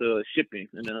warehouse shipping,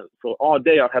 and so all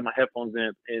day I'll have my headphones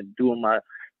in and doing my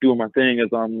thing as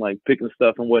I'm like picking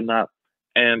stuff and whatnot,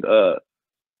 and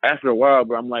after a while,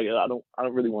 bro, I'm like, I don't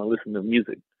really want to listen to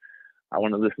music. I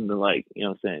want to listen to, like, you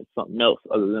know what I'm saying, something else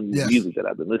other than the music that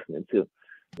I've been listening to. You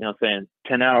know what I'm saying?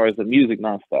 10 hours of music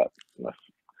nonstop.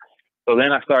 So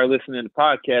then I started listening to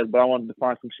podcasts, but I wanted to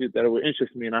find some shit that would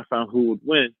interest me, and I found Who Would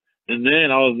Win. And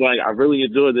then I was like, I really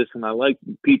enjoy this, and I like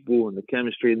the people and the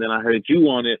chemistry. And then I heard you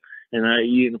on it, and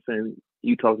you know what I'm saying,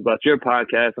 you talked about your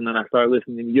podcast, and then I started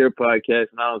listening to your podcast,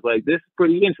 and I was like, this is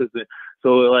pretty interesting. So,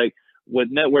 like,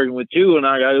 with networking with you and it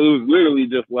was literally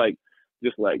just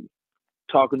like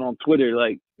talking on Twitter,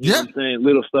 like, you know what I'm saying,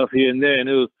 little stuff here and there, and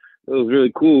it was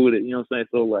really cool with it, you know what I'm saying?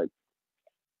 So, like,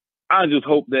 I just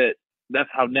hope that that's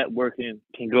how networking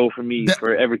can go for me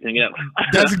for everything else.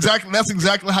 That's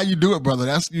exactly how you do it,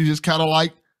 brother. You just kind of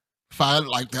like find,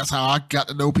 like, that's how I got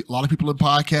to know a lot of people in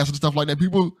podcasts and stuff like that.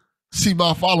 People see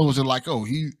my followers and like, oh,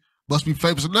 he must be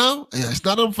famous. No, it's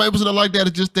not I'm famous and like that.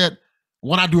 It's just that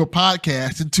when I do a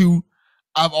podcast, and two,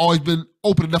 I've always been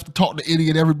open enough to talk to any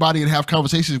and everybody and have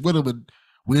conversations with them, and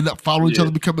we end up following each other,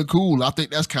 becoming cool. I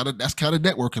think that's kind of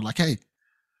networking. Like, hey,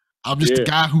 I'm just a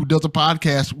guy who does a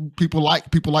podcast. People like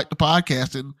the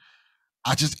podcast, and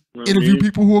I just interview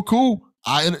people who are cool.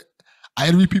 I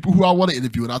interview people who I want to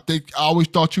interview, and I always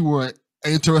thought you were an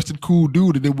interesting, cool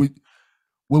dude. And then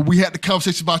when we had the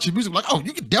conversation about your music, like, oh,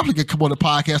 you can definitely come on the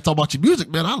podcast talk about your music,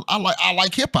 man. I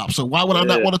like hip hop, so why would I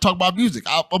not want to talk about music?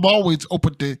 I'm always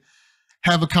open to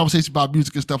have a conversation about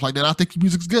music and stuff like that. I think your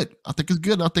music's good. I think it's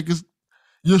good. And I think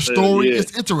your story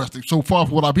is interesting. So far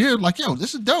from what I'm hearing, like, yo,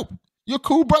 this is dope. You're a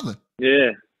cool brother.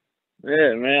 Yeah,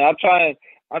 man. I try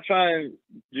and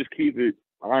just keep it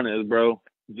honest, bro.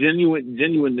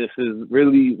 Genuineness is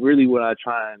really, really what I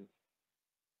try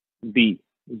and be.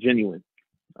 Genuine.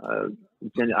 I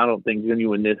don't think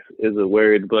genuineness is a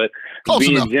word, but close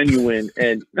being enough. Genuine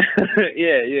and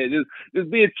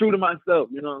just being true to myself.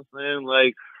 You know what I'm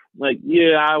saying? Like,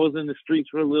 yeah, I was in the streets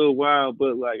for a little while,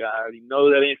 but like, I already know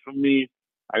that ain't for me.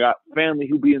 I got family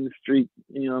who be in the streets,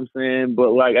 you know what I'm saying? But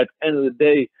like, at the end of the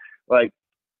day, like,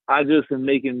 I just am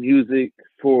making music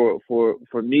for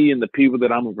me and the people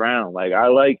that I'm around. Like, I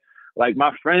like my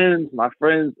best friend's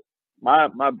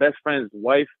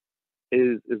wife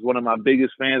is one of my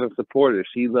biggest fans and supporters.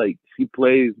 She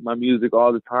plays my music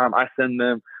all the time. I send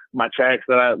them my tracks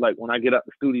that I like when I get out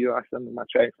the studio. I send them my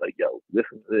tracks like, yo,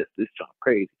 listen to this song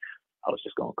crazy. I was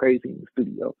just going crazy in the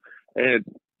studio, and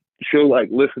she'll like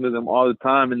listen to them all the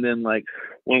time. And then like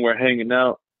when we're hanging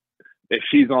out, if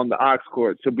she's on the aux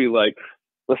court, she'll be like,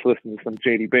 let's listen to some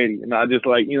JD Baity. And I just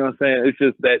like, you know what I'm saying? It's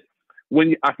just that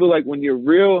I feel like when you're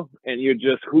real and you're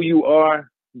just who you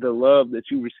are, the love that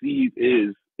you receive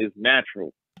is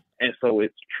natural. And so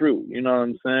it's true. You know what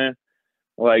I'm saying?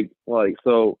 So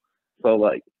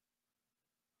like,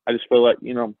 I just feel like,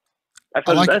 you know, that's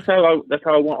how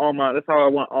I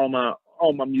want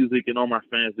all my music and all my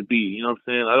fans to be. You know what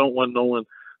I'm saying? I don't want no one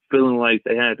feeling like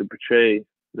they had to portray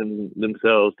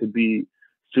themselves to be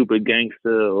super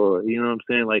gangster, or, you know what I'm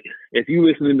saying? Like, if you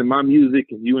listening to my music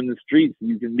and you in the streets,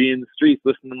 you can be in the streets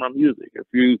listening to my music. If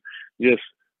you just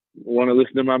want to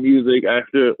listen to my music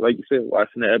after, like you said,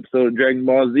 watching the episode of Dragon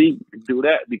Ball Z, you can do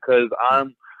that, because I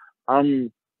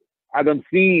done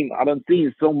seen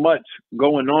so much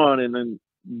going on, and then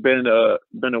been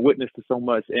a witness to so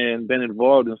much and been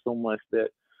involved in so much that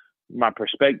my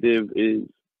perspective is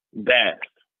vast.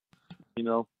 You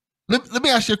know. Let me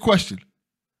ask you a question,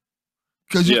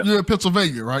 because you're in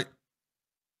Pennsylvania, right?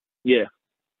 Yeah.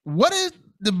 What is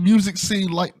the music scene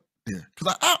like there?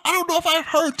 Because I don't know if I've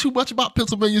heard too much about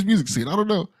Pennsylvania's music scene. I don't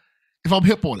know if I'm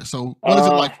hip on it. So what is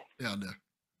it like down there?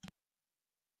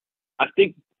 I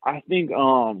think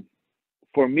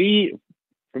for me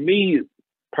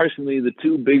personally, the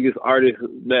two biggest artists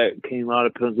that came out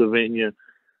of Pennsylvania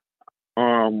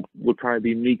would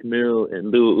probably be Meek Mill and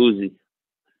Lil Uzi.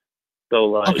 So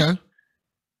like, okay.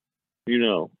 You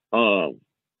know,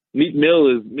 Meek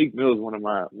Mill is one of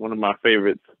my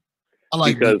favorites. I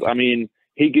like because Meek. I mean,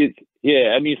 he gets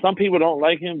I mean, some people don't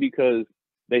like him because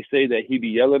they say that he be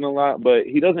yelling a lot, but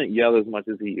he doesn't yell as much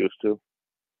as he used to.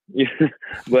 Yeah,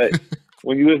 but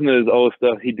when you listen to his old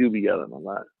stuff, he do be yelling a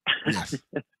lot. Yes.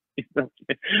 You know,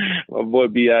 my boy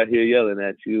be out here yelling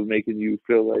at you, making you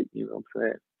feel like, you know what I'm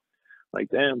saying? Like,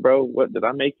 damn, bro, what did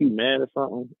I make you mad or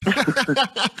something?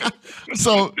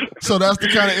 So that's the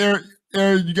kind of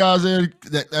era you guys in,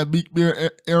 that Meek Mill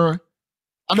era.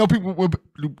 I know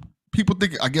people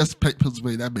think, I guess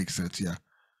Pennsylvania, that makes sense, yeah.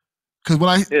 Because when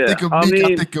I Yeah, think of I Meek, I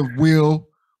mean, think of Will.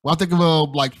 When I think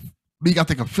of like Meek, I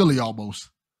think of Philly almost.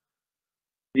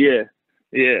 yeah,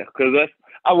 yeah, because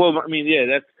yeah,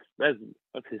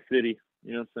 that's his city.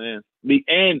 You know what I'm saying? Me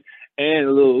and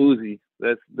Lil Uzi.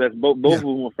 That's both Yeah. of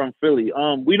them are from Philly.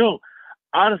 We don't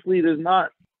honestly. There's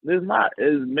not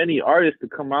as many artists to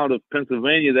come out of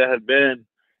Pennsylvania that have been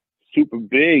super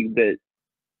big. That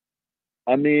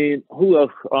I mean, who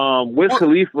else?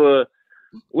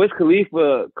 Wiz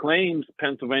Khalifa claims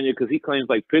Pennsylvania because he claims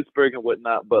like Pittsburgh and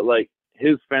whatnot, but like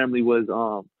his family was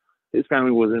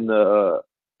in the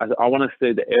I want to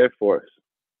say the Air Force,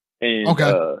 and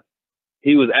Okay.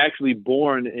 he was actually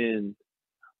born in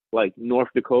like North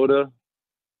Dakota,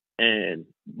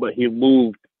 but he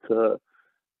moved to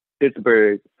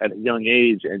Pittsburgh at a young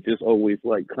age and just always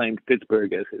like claimed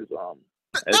Pittsburgh as his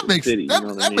That makes city. You know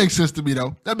what I mean? makes sense to me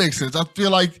though. That makes sense. I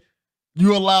feel like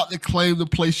you're allowed to claim the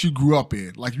place you grew up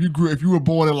in. Like if you were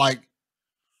born in like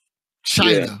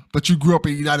China, but you grew up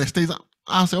in the United States,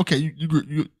 I'll say, okay,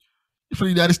 you're from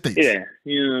the United States. Yeah,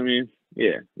 you know what I mean?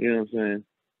 Yeah, you know what I'm saying?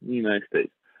 United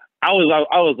States. I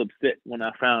was upset when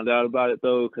I found out about it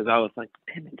though, because I was like,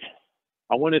 damn it.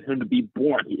 I wanted him to be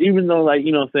born, even though, like,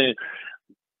 you know what I'm saying,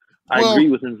 I agree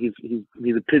with him.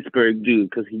 He's a Pittsburgh dude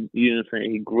because you know what I'm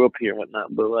saying, he grew up here and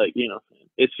whatnot. But like, you know,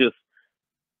 it's just,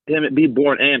 damn it, be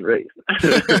born and raised.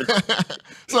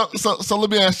 so let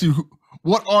me ask you,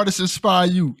 what artists inspire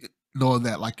you knowing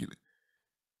that? Like,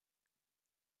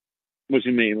 what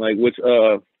you mean? Like which which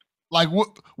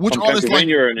from artists, like,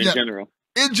 Pennsylvania or in general?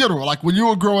 In general, like when you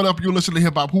were growing up, you were listening to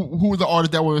hip hop. Who was the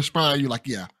artist that would inspire you? Like,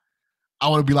 yeah, I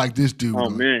want to be like this dude. Oh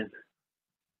man.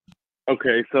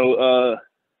 Okay, so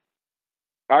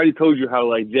I already told you how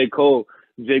like J. Cole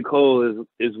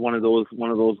is one of those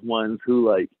ones who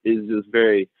like is just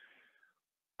very.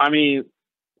 I mean,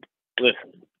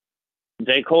 listen,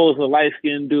 J. Cole's a light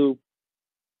skinned dude.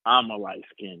 I'm a light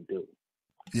skinned dude.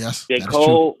 Yes, J.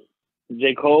 Cole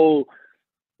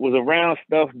was around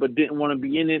stuff but didn't want to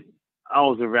be in it. I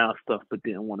was around stuff but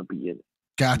didn't want to be in it.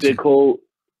 Gotcha. J. Cole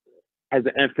has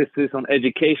an emphasis on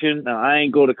education. Now, I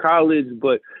ain't go to college,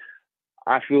 but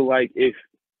I feel like if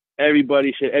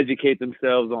everybody should educate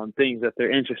themselves on things that they're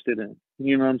interested in.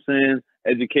 You know what I'm saying?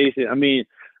 Education. I mean,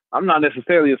 I'm not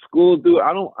necessarily a school dude.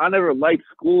 I never liked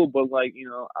school, but like, you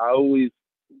know, I always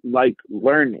liked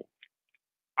learning.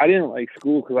 I didn't like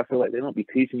school because I feel like they don't be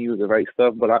teaching you the right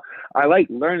stuff, but I like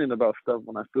learning about stuff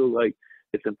when I feel like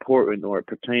it's important or it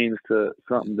pertains to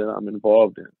something that I'm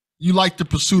involved in. You like the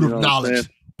pursuit of knowledge,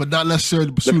 but not necessarily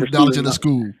the pursuit of knowledge in the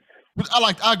school. But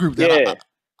I agree with that.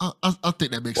 Yeah. I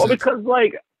think that makes sense. Well, because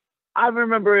like I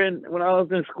remember when I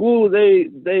was in school, they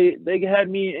had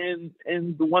me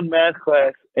in the one math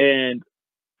class, and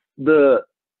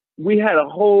we had a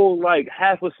whole like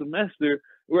half a semester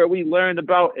where we learned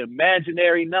about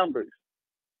imaginary numbers,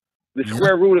 the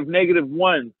square root of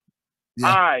 -1.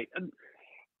 Yeah.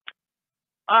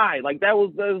 I like that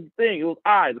was the thing. It was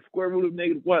the square root of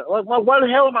 -1. Like, what the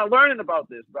hell am I learning about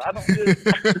this? But I don't.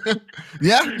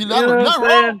 Yeah, you know not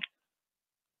wrong.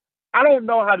 I don't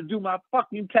know how to do my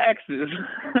fucking taxes,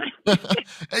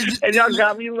 and y'all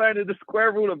got me learning the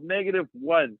square root of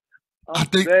 -1. I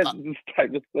think this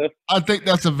type of stuff. I think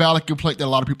that's a valid complaint that a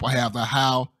lot of people have. That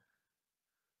how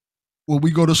when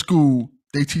we go to school,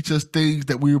 they teach us things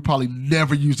that we will probably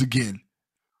never use again.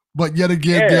 But yet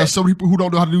again, there are some people who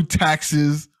don't know how to do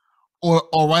taxes or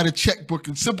write a checkbook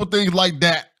and simple things like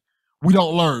that. We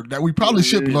don't learn that we probably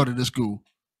should be learning in school.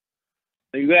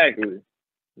 Exactly.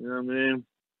 You know what I mean?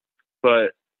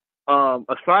 But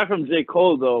aside from J.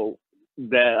 Cole, though,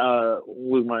 that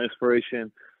was my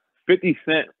inspiration. 50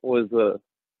 Cent was an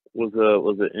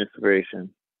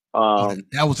inspiration.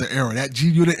 That was an era. That G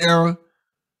Unit era.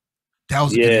 That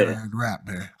was a good era in rap,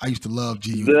 man. I used to love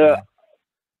G Unit.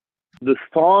 The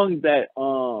song that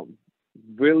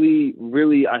really,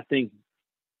 really, I think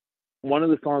one of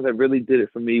the songs that really did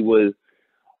it for me was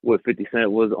with 50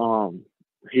 Cent was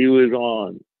he was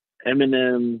on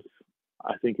Eminem's,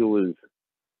 I think it was,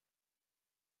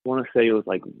 I want to say it was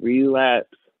like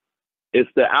Relapse.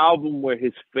 It's the album where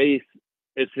his face,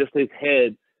 it's just his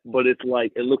head, but it's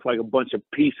like, it looks like a bunch of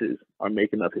pieces are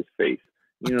making up his face.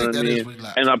 You know what I mean?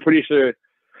 And I'm pretty sure,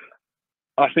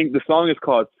 I think the song is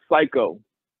called Psycho.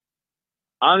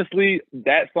 honestly,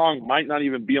 that song might not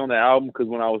even be on the album because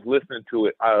when I was listening to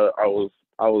it, I was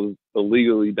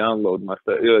illegally downloading my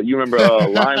stuff. You remember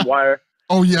LimeWire?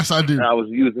 Oh yes, I do. And I was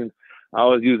using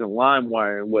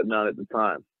LimeWire and whatnot at the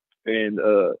time, and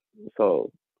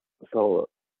so so,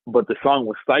 but the song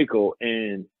was Psycho,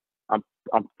 and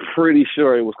I'm pretty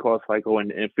sure it was called Psycho,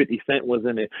 and 50 Cent was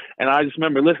in it, and I just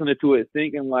remember listening to it,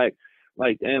 thinking like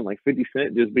damn, like 50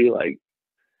 Cent just be like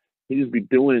he just be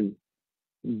doing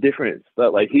different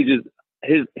stuff, like he just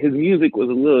his music was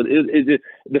a little it just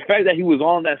the fact that he was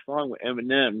on that song with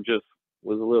Eminem just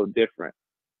was a little different.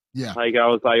 Yeah. Like I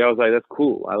was like, that's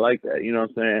cool. I like that. You know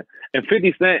what I'm saying? And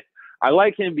 50 Cent, I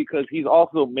like him because he's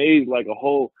also made like a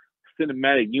whole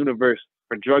cinematic universe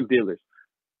for drug dealers.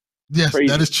 Yes, Crazy.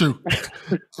 that is true.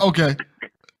 Okay.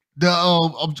 The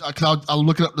I'm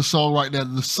looking up the song right now.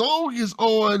 The song is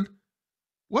on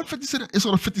what 50 Cent? It's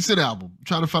on a 50 Cent album. I'm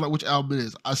trying to find out which album it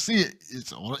is. I see it.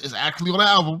 It's actually on the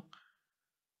album.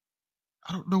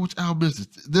 I don't know which album is it.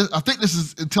 I think this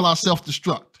is Until I Self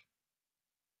Destruct.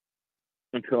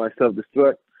 Until I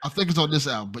self-destruct. I think it's on this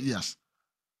album, but yes.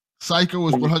 Psycho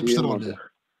is 100% on there.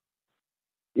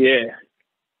 Yeah.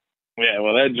 Yeah,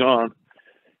 well that John,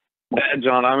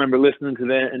 I remember listening to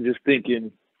that and just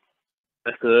thinking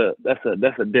that's a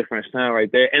different sound right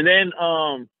there. And then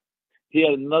he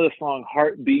had another song,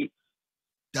 Heartbeat.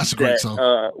 That's a great song.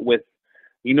 With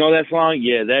you know that song?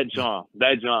 Yeah,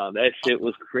 that shit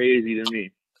was crazy to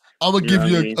me. I'm gonna give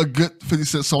you a good 50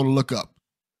 Cent song to look up.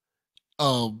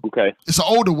 Okay. It's an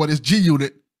older one. It's G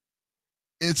Unit.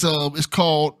 It's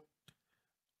called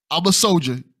I'm a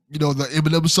Soldier. You know the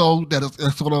Eminem song that's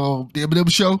on the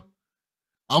Eminem show.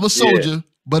 I'm a Soldier,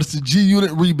 but it's a G Unit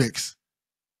remix.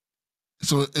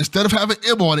 So instead of having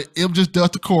M on it, M just does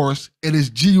the chorus and it's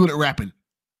G Unit rapping.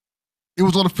 It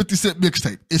was on a 50 Cent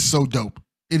mixtape. It's so dope.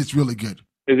 It is really good.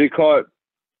 Is it called?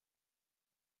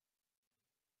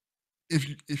 If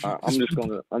you I'm just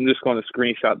gonna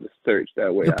screenshot the search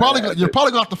that way. You're probably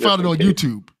gonna have to find it on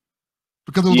YouTube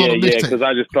because it was on a mixtape. Yeah, because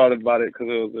I just thought about it because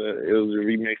it was a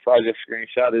remix. So I just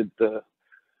screenshotted the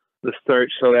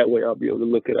search so that way I'll be able to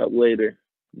look it up later.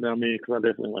 You know what I mean? Because I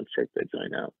definitely want to check that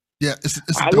joint out. Yeah, it's a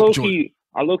dope joint.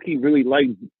 I low key really like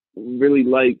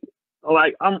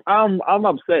I'm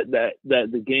upset that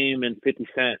the game and 50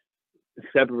 Cent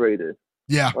separated.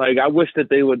 Yeah. Like I wish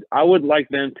that I would like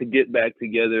them to get back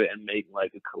together and make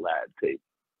like a collab tape.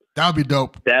 That would be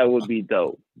dope. That would be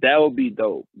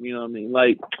dope. You know what I mean?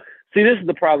 Like, see, this is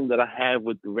the problem that I have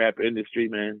with the rap industry,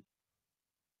 man.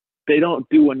 They don't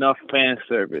do enough fan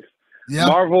service. Yeah.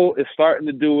 Marvel is starting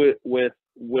to do it with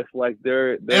like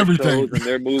their shows and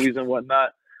their movies and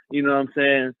whatnot. You know what I'm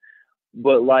saying?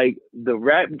 But like the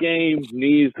rap game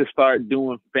needs to start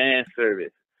doing fan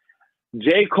service.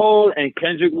 J. Cole and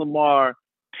Kendrick Lamar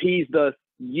teased us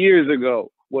years ago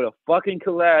with a fucking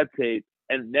collab tape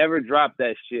and never dropped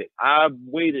that shit. I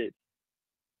waited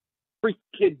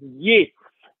freaking years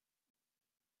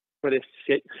for this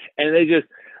shit. And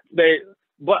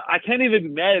but I can't even be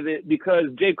mad at it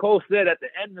because J. Cole said at the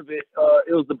end of it,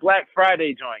 it was the Black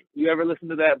Friday joint. You ever listen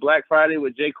to that Black Friday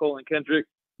with J. Cole and Kendrick?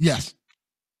 Yes.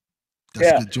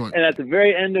 That's a good joint. And at the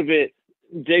very end of it,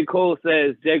 J. Cole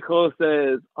says,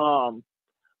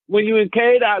 when you in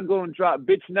K-Dot go and drop,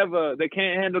 bitch never, they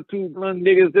can't handle two blunt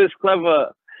niggas this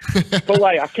clever. So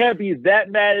like, I can't be that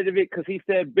mad at it because he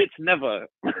said bitch never.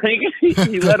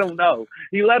 he let him know.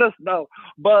 He let us know.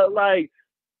 But like,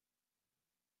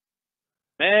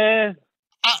 man,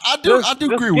 I do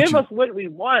agree with you. Give us what we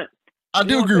want. I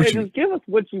do agree with you. Just give us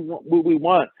what we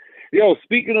want. Yo,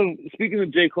 speaking of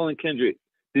J. Cole and Kendrick,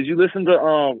 did you listen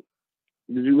to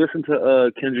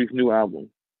Kendrick's new album?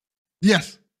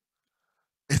 Yes.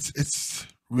 It's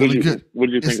really good. What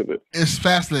did you think of it? It's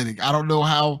fascinating. I don't know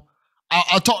how.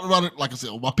 I talked about it, like I said,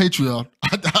 on my Patreon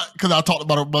because I talked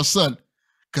about it with my son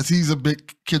because he's a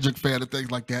big Kendrick fan and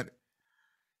things like that.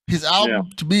 His album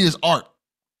to me is art.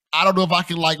 I don't know if I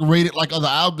can like rate it like other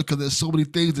albums because there's so many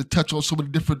things that touch on so many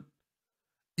different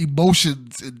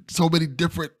emotions and so many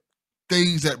different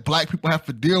things that black people have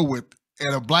to deal with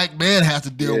and a black man has to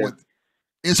deal with.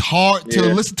 It's hard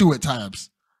to listen to at times.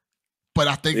 But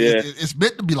I think it's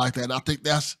meant to be like that. And I think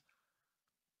that's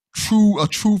a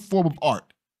true form of art.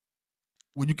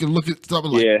 When you can look at something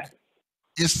like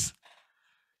it's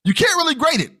you can't really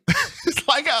grade it. It's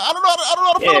like I don't know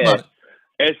how to feel about it.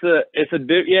 It's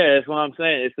what I'm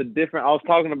saying. It's a different. I was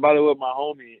talking about it with my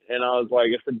homie, and I was like,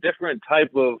 it's a different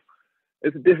type of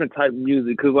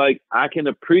music because like I can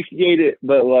appreciate it,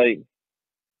 but like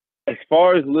as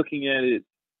far as looking at it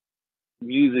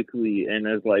musically and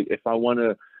as like if I want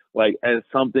to like as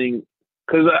something,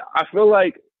 because I feel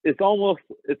like it's almost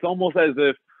as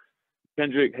if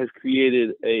Kendrick has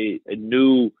created a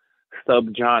new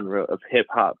subgenre of hip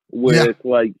hop where it's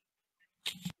like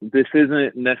this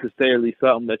isn't necessarily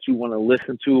something that you want to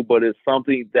listen to, but it's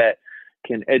something that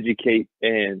can educate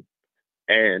and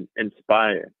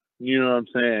inspire. You know what I'm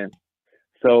saying?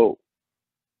 So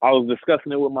I was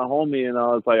discussing it with my homie, and I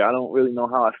was like, I don't really know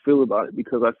how I feel about it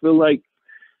because I feel like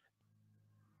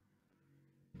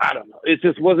I don't know. It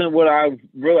just wasn't what I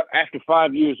really. After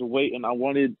 5 years of waiting, I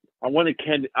wanted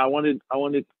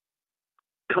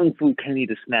Kung Fu Kenny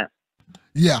to snap.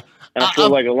 Yeah, and I feel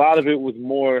like a lot of it was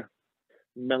more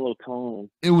mellow tone.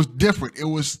 It was different. It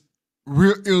was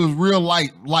real. It was real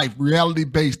life, reality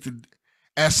based. And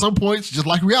at some points, just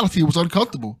like reality, it was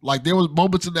uncomfortable. Like there was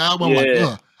moments in the album, I'm like,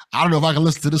 ugh, I don't know if I can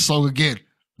listen to this song again.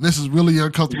 This is really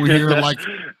uncomfortable here. Like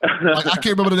I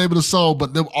can't remember the name of the song,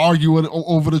 but them arguing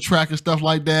over the track and stuff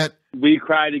like that. We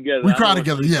Cry Together. We Cry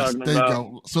Together. Yes, there you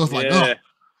go. So it's like, ugh,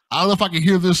 I don't know if I can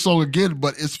hear this song again,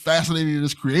 but it's fascinating and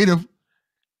it's creative.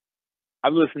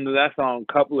 I've listened to that song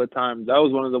a couple of times. That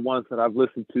was one of the ones that I've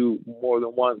listened to more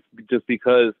than once just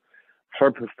because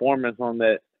her performance on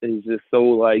that is just so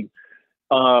like,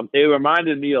 it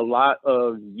reminded me a lot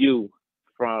of You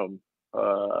from,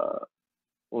 what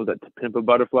was that, To Pimp a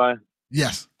Butterfly?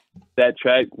 Yes. That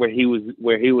track where he was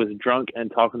drunk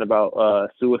and talking about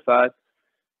suicide.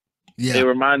 Yeah. It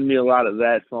reminded me a lot of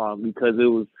that song because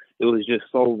it was just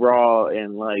so raw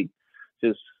and like,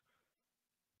 just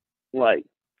like,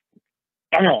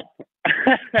 you know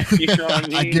what I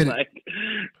mean? I get it. Like,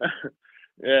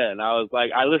 yeah, and I was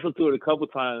like, I listened to it a couple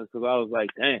times because I was like,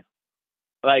 damn,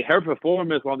 like her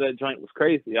performance on that joint was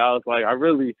crazy. I was like, I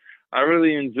really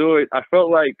enjoyed. I felt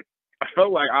like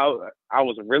I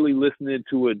was really listening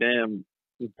to a damn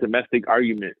domestic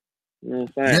argument. You know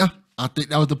what I'm saying? Yeah, I think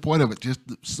that was the point of it. Just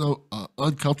so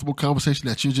uncomfortable conversation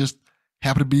that you just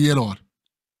happen to be in on.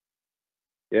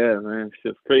 Yeah, man, it's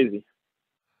just crazy.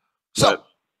 So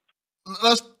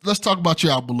let's talk about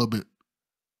your album a little bit.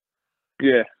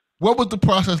 Yeah. What was the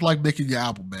process like making your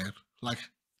album, man? Like,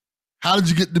 how did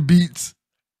you get the beats?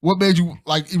 What made you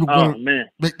like even want to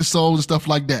make the songs and stuff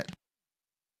like that?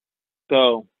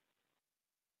 So,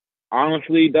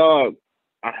 honestly, dog,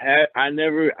 I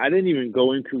didn't even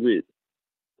go into it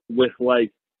with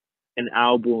like an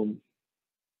album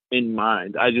in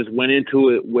mind. I just went into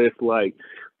it with like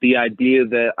the idea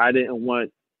that I didn't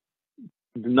want.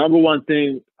 The number one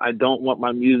thing I don't want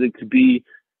my music to be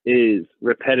is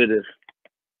repetitive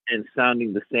and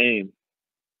sounding the same.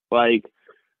 Like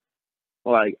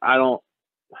I don't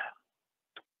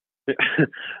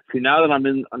see now that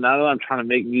I'm trying to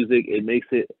make music, it makes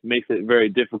it very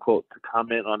difficult to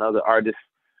comment on other artists.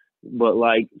 But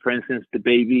like for instance,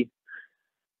 DaBaby,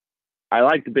 I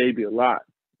like DaBaby a lot.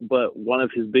 But one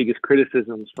of his biggest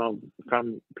criticisms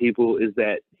from people is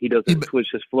that he doesn't switch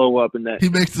his flow up and that he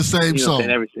makes the same song.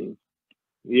 And everything.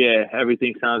 Yeah,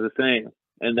 everything sounds the same.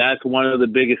 And that's one of the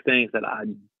biggest things that I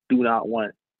do not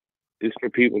want is for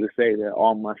people to say that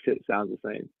all my shit sounds the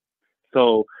same.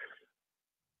 So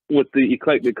with the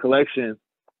Eclectic Collection,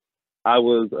 it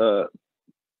was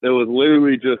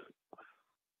literally just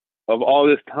of all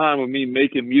this time of me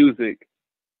making music,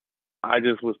 I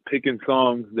just was picking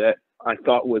songs that I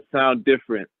thought would sound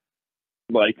different.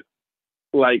 Like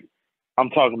I'm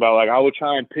talking about, like I would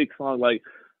try and pick songs. Like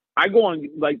I go on,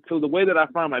 like, so the way that I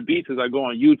find my beats is I go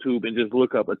on YouTube and just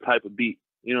look up a type of beat.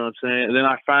 You know what I'm saying? And then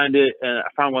I find it, and I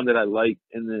find one that I like,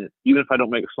 and then even if I don't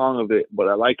make a song of it, but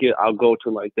I like it, I'll go to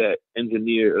like that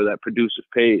engineer or that producer's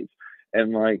page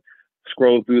and like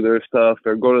scroll through their stuff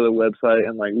or go to the website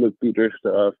and like look through their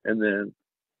stuff, and then,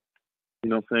 you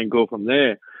know what I'm saying, go from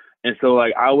there. And so,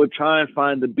 like, I would try and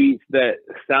find the beats that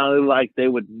sounded like they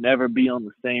would never be on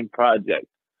the same project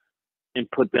and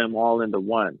put them all into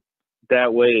one.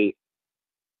 That way,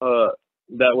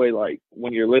 like,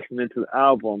 when you're listening to the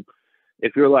album,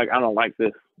 if you're like, I don't like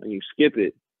this, and you skip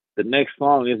it, the next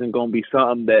song isn't going to be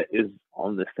something that is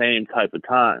on the same type of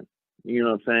time. You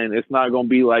know what I'm saying? It's not going to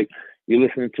be like you're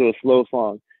listening to a slow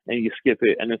song and you skip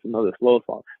it and it's another slow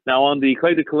song. Now, on the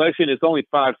Eclectic Collection, it's only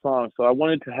 5 songs, so I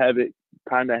wanted to have it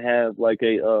kind of have like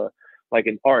like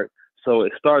an art. So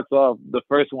it starts off, the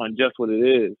first one, Just What It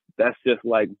Is. That's just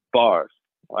like bars.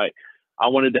 Like I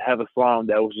wanted to have a song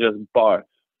that was just bars.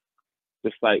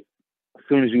 Just like as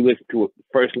soon as you listen to it, the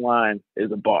first line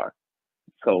is a bar.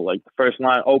 So like the first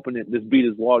line, open it, this beat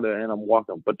is water and I'm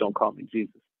walking, but don't call me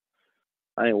Jesus.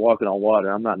 I ain't walking on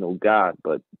water. I'm not no God,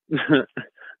 but you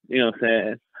know what I'm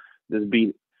saying? This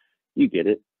beat, you get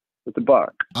it. It's a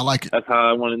bar. I like it. That's how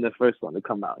I wanted the first one to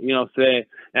come out. You know what I'm saying?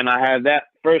 And I have that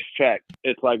first track.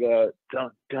 It's like a dun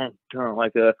dun dun,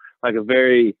 like a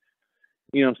very,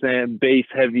 you know what I'm saying, bass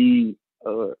heavy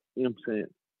You know what I'm saying?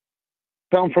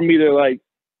 Something for me to like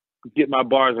get my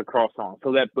bars across on,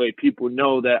 so that way people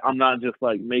know that I'm not just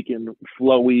like making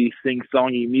flowy,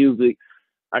 sing-songy music.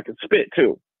 I can spit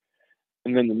too.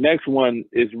 And then the next one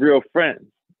is Real Friends,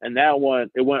 and that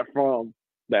one it went from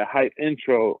that hype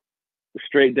intro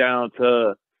straight down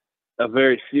to a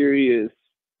very serious,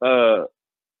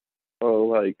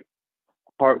 like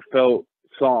heartfelt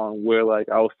song where like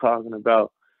I was talking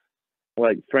about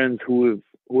like friends who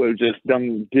have just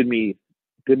did me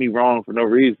wrong for no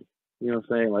reason. You know what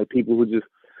I'm saying? Like people who just,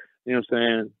 you know what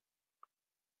I'm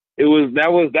saying?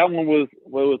 That one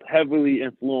was heavily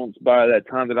influenced by that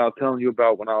time that I was telling you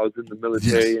about when I was in the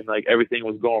military and like everything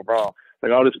was going wrong.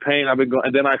 Like all this pain I've been going,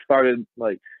 and then I started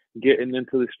like getting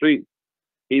into the streets.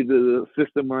 Either the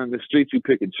system or in the streets, you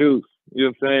pick and choose. You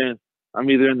know what I'm saying? I'm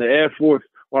either in the Air Force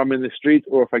or I'm in the streets,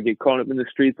 or if I get caught up in the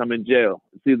streets, I'm in jail.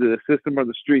 It's either the system or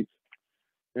the streets.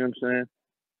 You know what I'm saying?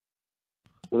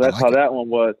 So that's how that one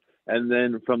was. And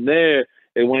then from there,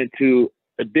 it went to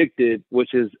Addicted,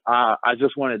 which is, I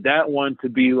just wanted that one to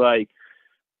be like,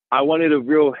 I wanted a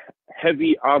real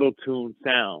heavy auto-tune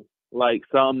sound. Like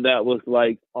something that was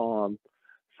like,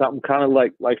 something kind of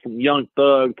like some Young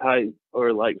Thug type,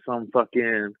 or like some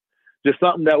fucking, just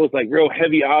something that was like real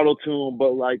heavy auto-tune,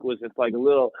 but like was just like a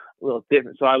little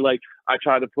different. So I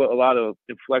tried to put a lot of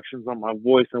inflections on my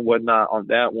voice and whatnot on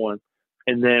that one.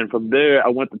 And then from there, I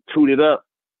went to Toot It Up,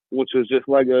 which was just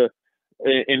like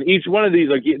and each one of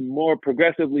these are getting more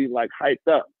progressively like hyped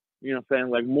up. You know what I'm saying?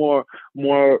 Like more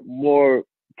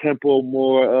tempo,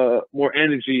 more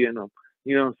energy in them.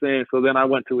 You know what I'm saying? So then I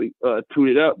went to Toot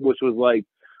It Up, which was like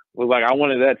I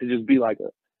wanted that to just be like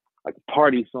a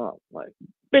party song. Like,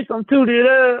 bitch, I'm tooted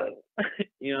up.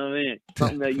 You know what I mean?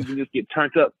 Something that you can just get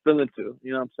turned up, feeling to.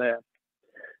 You know what I'm saying?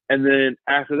 And then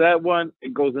after that one,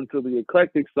 it goes into the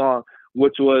Eclectic song,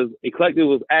 which was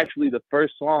actually the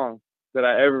first song that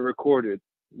I ever recorded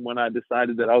when I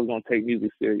decided that I was going to take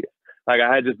music serious. Like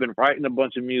I had just been writing a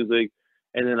bunch of music,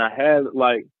 and then I had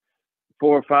like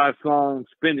 4 or 5 songs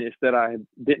finished that I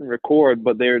didn't record,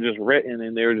 but they were just written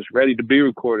and they were just ready to be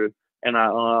recorded. And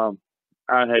I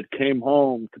had came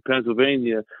home to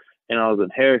Pennsylvania, and I was in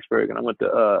Harrisburg, and I went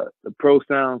to the Pro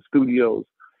Sound Studios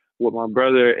with my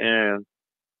brother and a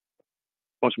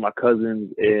bunch of my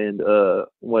cousins and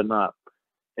whatnot.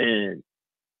 And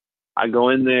I go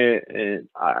in there and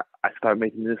I start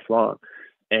making this song.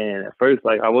 And at first,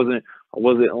 like I wasn't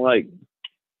like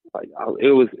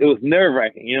it was nerve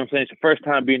wracking. You know what I'm saying? It's the first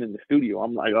time being in the studio.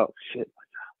 I'm like, oh shit,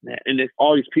 man! And there's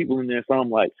all these people in there, so I'm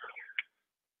like,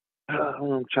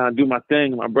 I'm trying to do my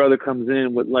thing. My brother comes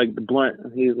in with like the blunt,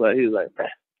 and he's like,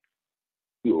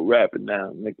 you a rapper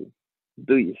now, nigga.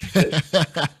 Do your shit.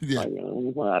 Yeah. Like,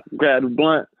 when I grab the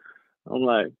blunt, I'm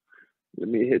like, let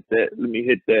me hit that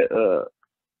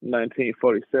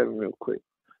 1947 real quick.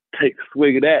 Take a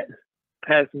swig of that.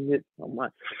 Passing it. I'm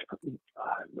like, all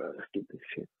right, bro, let's get this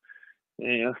shit. And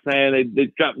you know what I'm saying? They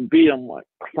drop the beat. I'm like,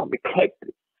 I'm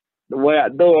eclectic. The way I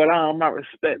do it, I'm not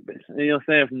respect this. And you know what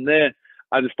I'm saying? From there,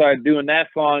 I just started doing that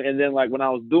song. And then like when I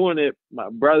was doing it, my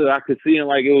brother, I could see him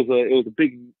like it was a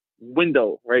big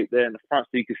window right there in the front,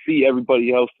 so you could see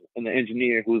everybody else and the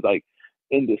engineer who was like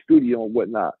in the studio and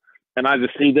whatnot. And I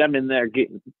just see them in there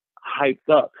getting hyped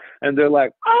up, and they're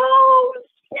like, "Oh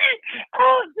shit,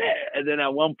 oh shit!" And then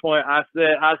at one point, I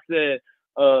said,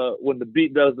 when the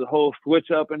beat does the whole switch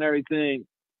up and everything,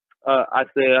 I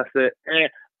said,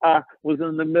 I was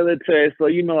in the military, so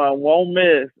you know I won't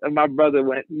miss. And my brother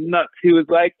went nuts. He was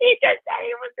like, "He just said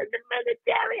he was in the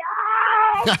military."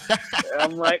 Oh!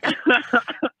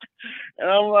 And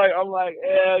I'm like,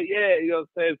 hell yeah, you know what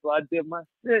I'm saying? So I did my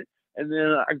shit, and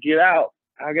then I get out.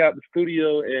 I got the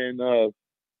studio, and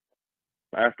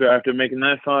after making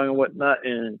that song and whatnot,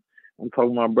 and I'm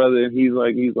talking to my brother, and he's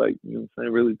like, you know what I'm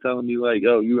saying, really telling me like,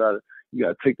 yo, you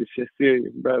gotta take this shit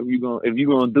serious, bro. If you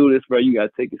gonna do this, bro, you gotta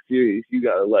take it serious. You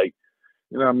gotta like,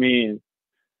 you know what I mean?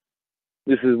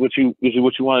 This is what you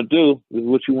want to do. This is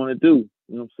what you want to do.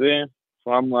 You know what I'm saying?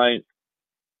 So I'm like,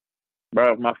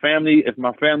 bro, if my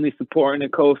family's supporting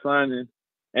and co-signing.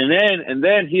 And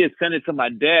then he had sent it to my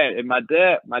dad, and my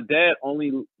dad my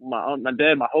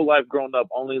whole life growing up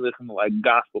only listened to like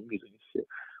gospel music and shit.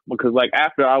 Because like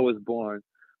after I was born,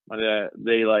 my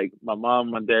mom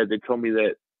and my dad, they told me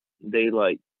that they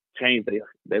like changed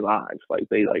their lives. Like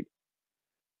they like,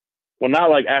 well, not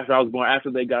like after I was born,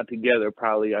 after they got together,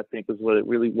 probably I think is what it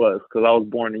really was, because I was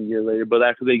born a year later. But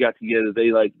after they got together,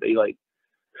 they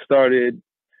started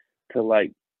to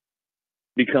like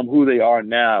become who they are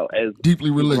now as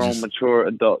deeply religious, grown, mature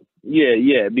adults.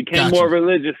 Yeah, became more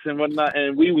religious and whatnot.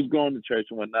 And we was going to church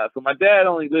and whatnot. So my dad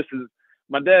only listens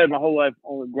my whole life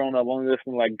only grown up only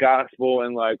listening to like gospel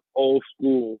and like old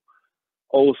school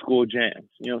jams.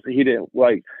 You know, so he didn't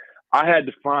like. I had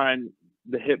to find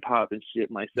the hip hop and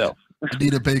shit myself. Yeah.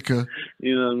 Anita Baker.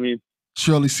 You know what I mean?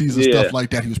 Shirley Caesar, stuff like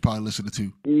that. He was probably listening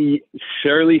to.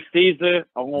 Shirley Caesar.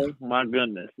 Oh my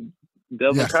goodness,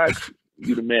 Delvin Cox,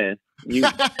 you the man.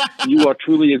 You are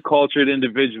truly a cultured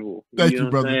individual. Thank you, know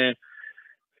brother. What I'm saying?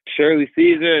 Shirley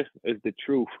Caesar is the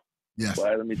truth. Yes.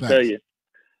 But let me tell you.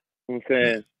 You know what I'm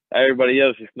saying? Everybody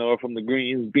else just know it from the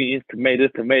greens, beans, tomatoes.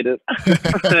 You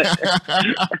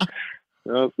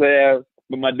know what I'm saying?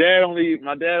 But my dad only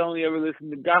ever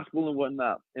listened to gospel and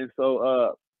whatnot. And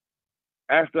so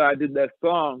after I did that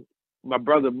song, my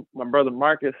brother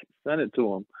Marcus sent it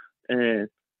to him. And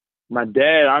my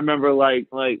dad, I remember like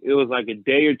it was like a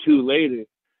day or two later,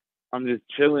 I'm just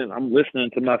chilling, I'm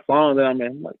listening to my song, and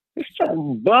I'm like, this trying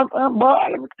to bump that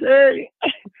bottom,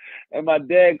 and my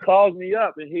dad calls me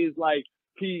up, and he's like,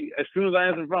 as soon as I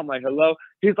answer the phone, I'm like, hello?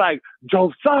 He's like,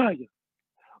 Josiah,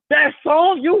 that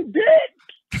song you did?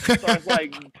 So I was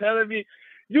like, telling me,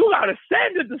 you gotta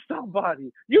send it to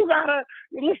somebody. You gotta,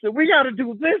 listen, we gotta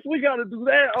do this, we gotta do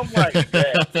that. I'm like,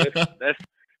 that's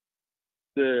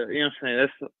the, you know what I'm saying,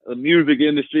 that's, the music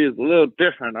industry is a little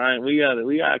different, all right? We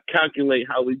gotta calculate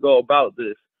how we go about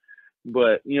this.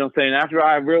 But, you know what I'm saying, after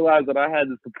I realized that I had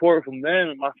the support from them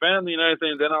and my family and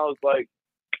everything, then I was like,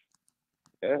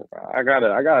 yeah, I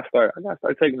gotta start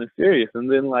taking it serious.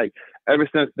 And then like ever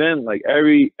since then, like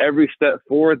every step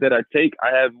forward that I take, I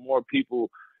have more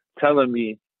people telling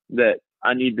me that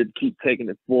I need to keep taking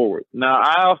it forward. Now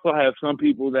I also have some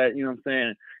people that, you know what I'm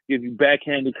saying, give you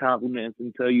backhanded compliments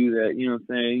and tell you that, you know what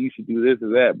I'm saying, you should do this or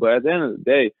that. But at the end of the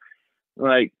day,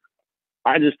 like,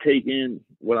 I just take in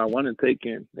what I want to take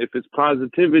in. If it's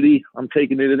positivity, I'm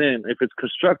taking it in. If it's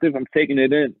constructive, I'm taking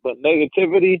it in. But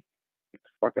negativity,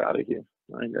 fuck out of here.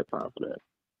 I ain't got time for that.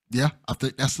 Yeah, I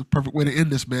think that's the perfect way to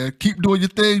end this, man. Keep doing your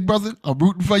thing, brother. I'm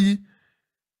rooting for you.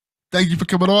 Thank you for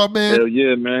coming on, man. Hell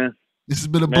yeah, man. This has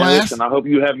been a blast. Listen, I hope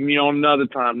you have me on another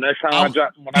time. Next time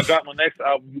when I drop my next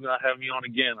album, you're gonna have me on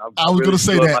again. I was gonna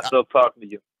say that. Myself talking to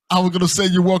you. I was gonna say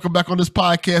you're welcome back on this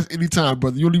podcast anytime,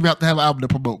 brother. You don't even have to have an album to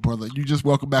promote, brother. You just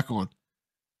welcome back on.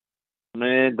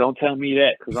 Man, don't tell me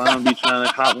that, because I'm gonna be trying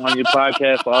to hop on your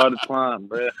podcast all the time,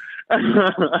 bro.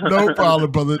 No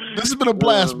problem, brother. This has been a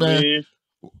blast, man.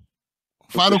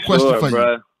 Final question for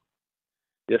you.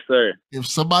 Yes, sir. If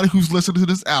somebody who's listening to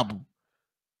this album,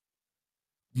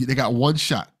 they got one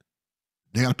shot,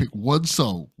 they got to pick one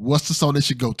song, what's the song they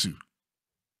should go to?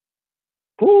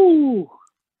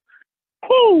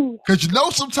 Because you know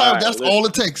sometimes that's all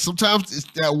it takes. Sometimes it's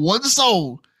that one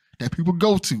song that people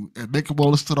go to and make them want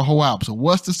to listen to the whole album. So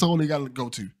what's the song they got to go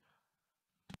to?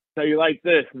 Tell you like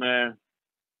this, man.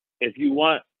 If you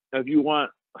want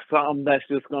something that's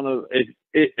just gonna,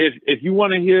 if you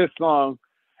want to hear a song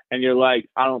and you're like,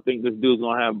 I don't think this dude's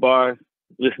gonna have bars,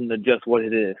 listen to Just What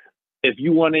It Is. If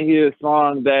you want to hear a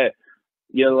song that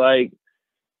you're like,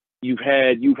 you've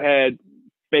had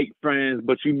fake friends,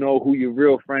 but you know who your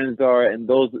real friends are, and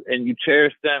you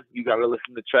cherish them, you gotta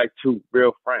listen to track 2,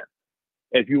 Real Friends.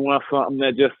 If you want something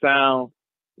that just sounds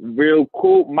real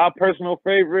cool, my personal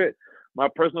favorite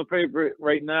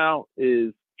right now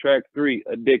is track 3,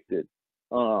 Addicted.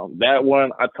 That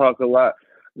one I talk a lot.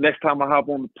 Next time I hop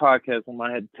on the podcast, I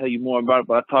might have to tell you more about it,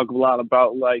 but I talk a lot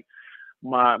about like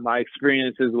my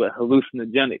experiences with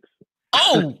hallucinogenics.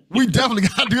 Oh, we definitely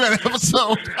gotta do that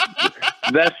episode.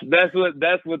 that's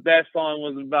what that song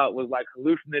was about, was like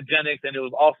hallucinogenics, and it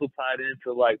was also tied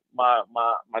into like my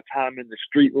time in the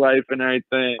street life and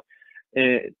everything.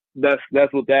 And that's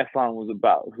what that song was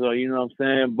about. So you know what I'm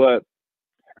saying? But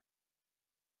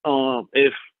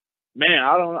if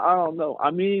I don't know.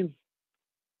 I mean,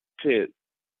 shit.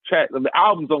 The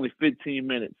album's only 15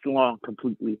 minutes long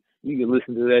completely. You can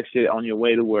listen to that shit on your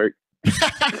way to work.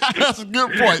 That's a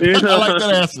good point. You know? I like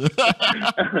that answer.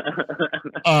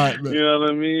 All right, man. You know what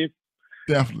I mean?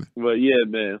 Definitely. But yeah,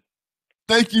 man.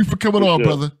 Thank you for coming on,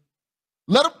 brother.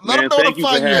 Let them know to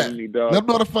find you at. Let them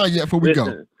know to find you at before we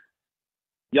go.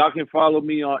 Y'all can follow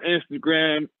me on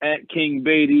Instagram at King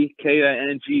Baity,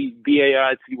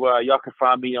 KINGBAITY. Y'all can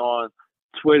find me on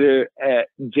Twitter at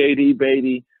JD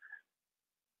Baity.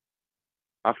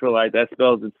 I feel like that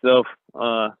spells itself.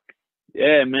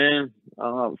 Yeah, man.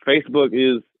 Facebook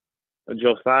is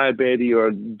Josiah Baity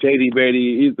or JD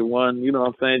Baity, either one. You know what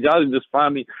I'm saying? Y'all can just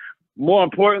find me. More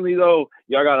importantly, though,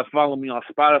 y'all gotta follow me on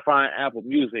Spotify and Apple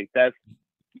Music. That's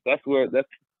where.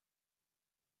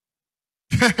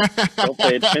 Don't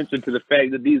pay attention to the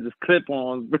fact that these is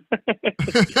clip-ons.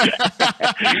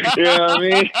 You know what I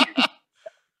mean?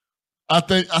 I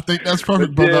think that's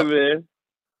perfect, brother. Yeah, man.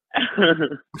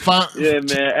 Yeah, man.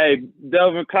 Hey,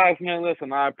 Delvin Cox, man,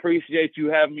 listen, I appreciate you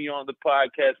having me on the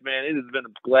podcast, man. It has been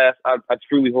a blast. I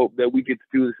truly hope that we get to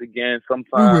do this again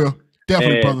sometime. We will.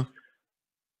 Definitely, and brother.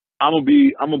 I'm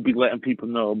gonna be letting people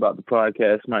know about the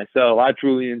podcast myself. I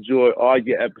truly enjoy all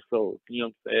your episodes. You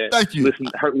know what I'm saying? Thank you.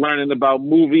 Learning about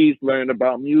movies, learning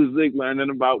about music, learning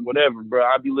about whatever, bro.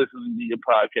 I'll be listening to your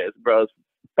podcast, bro.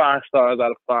 5 stars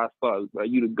out of 5 stars, bro.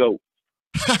 You the GOAT.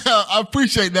 I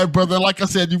appreciate that, brother. Like I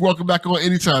said, you're welcome back on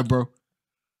anytime, bro.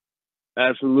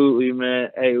 Absolutely, man.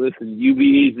 Hey, listen, you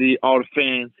be easy. All the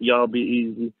fans, y'all be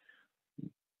easy.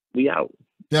 We out.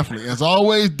 Definitely. As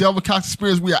always, Delvin Cox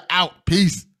Experience, we are out.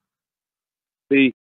 Peace. Peace.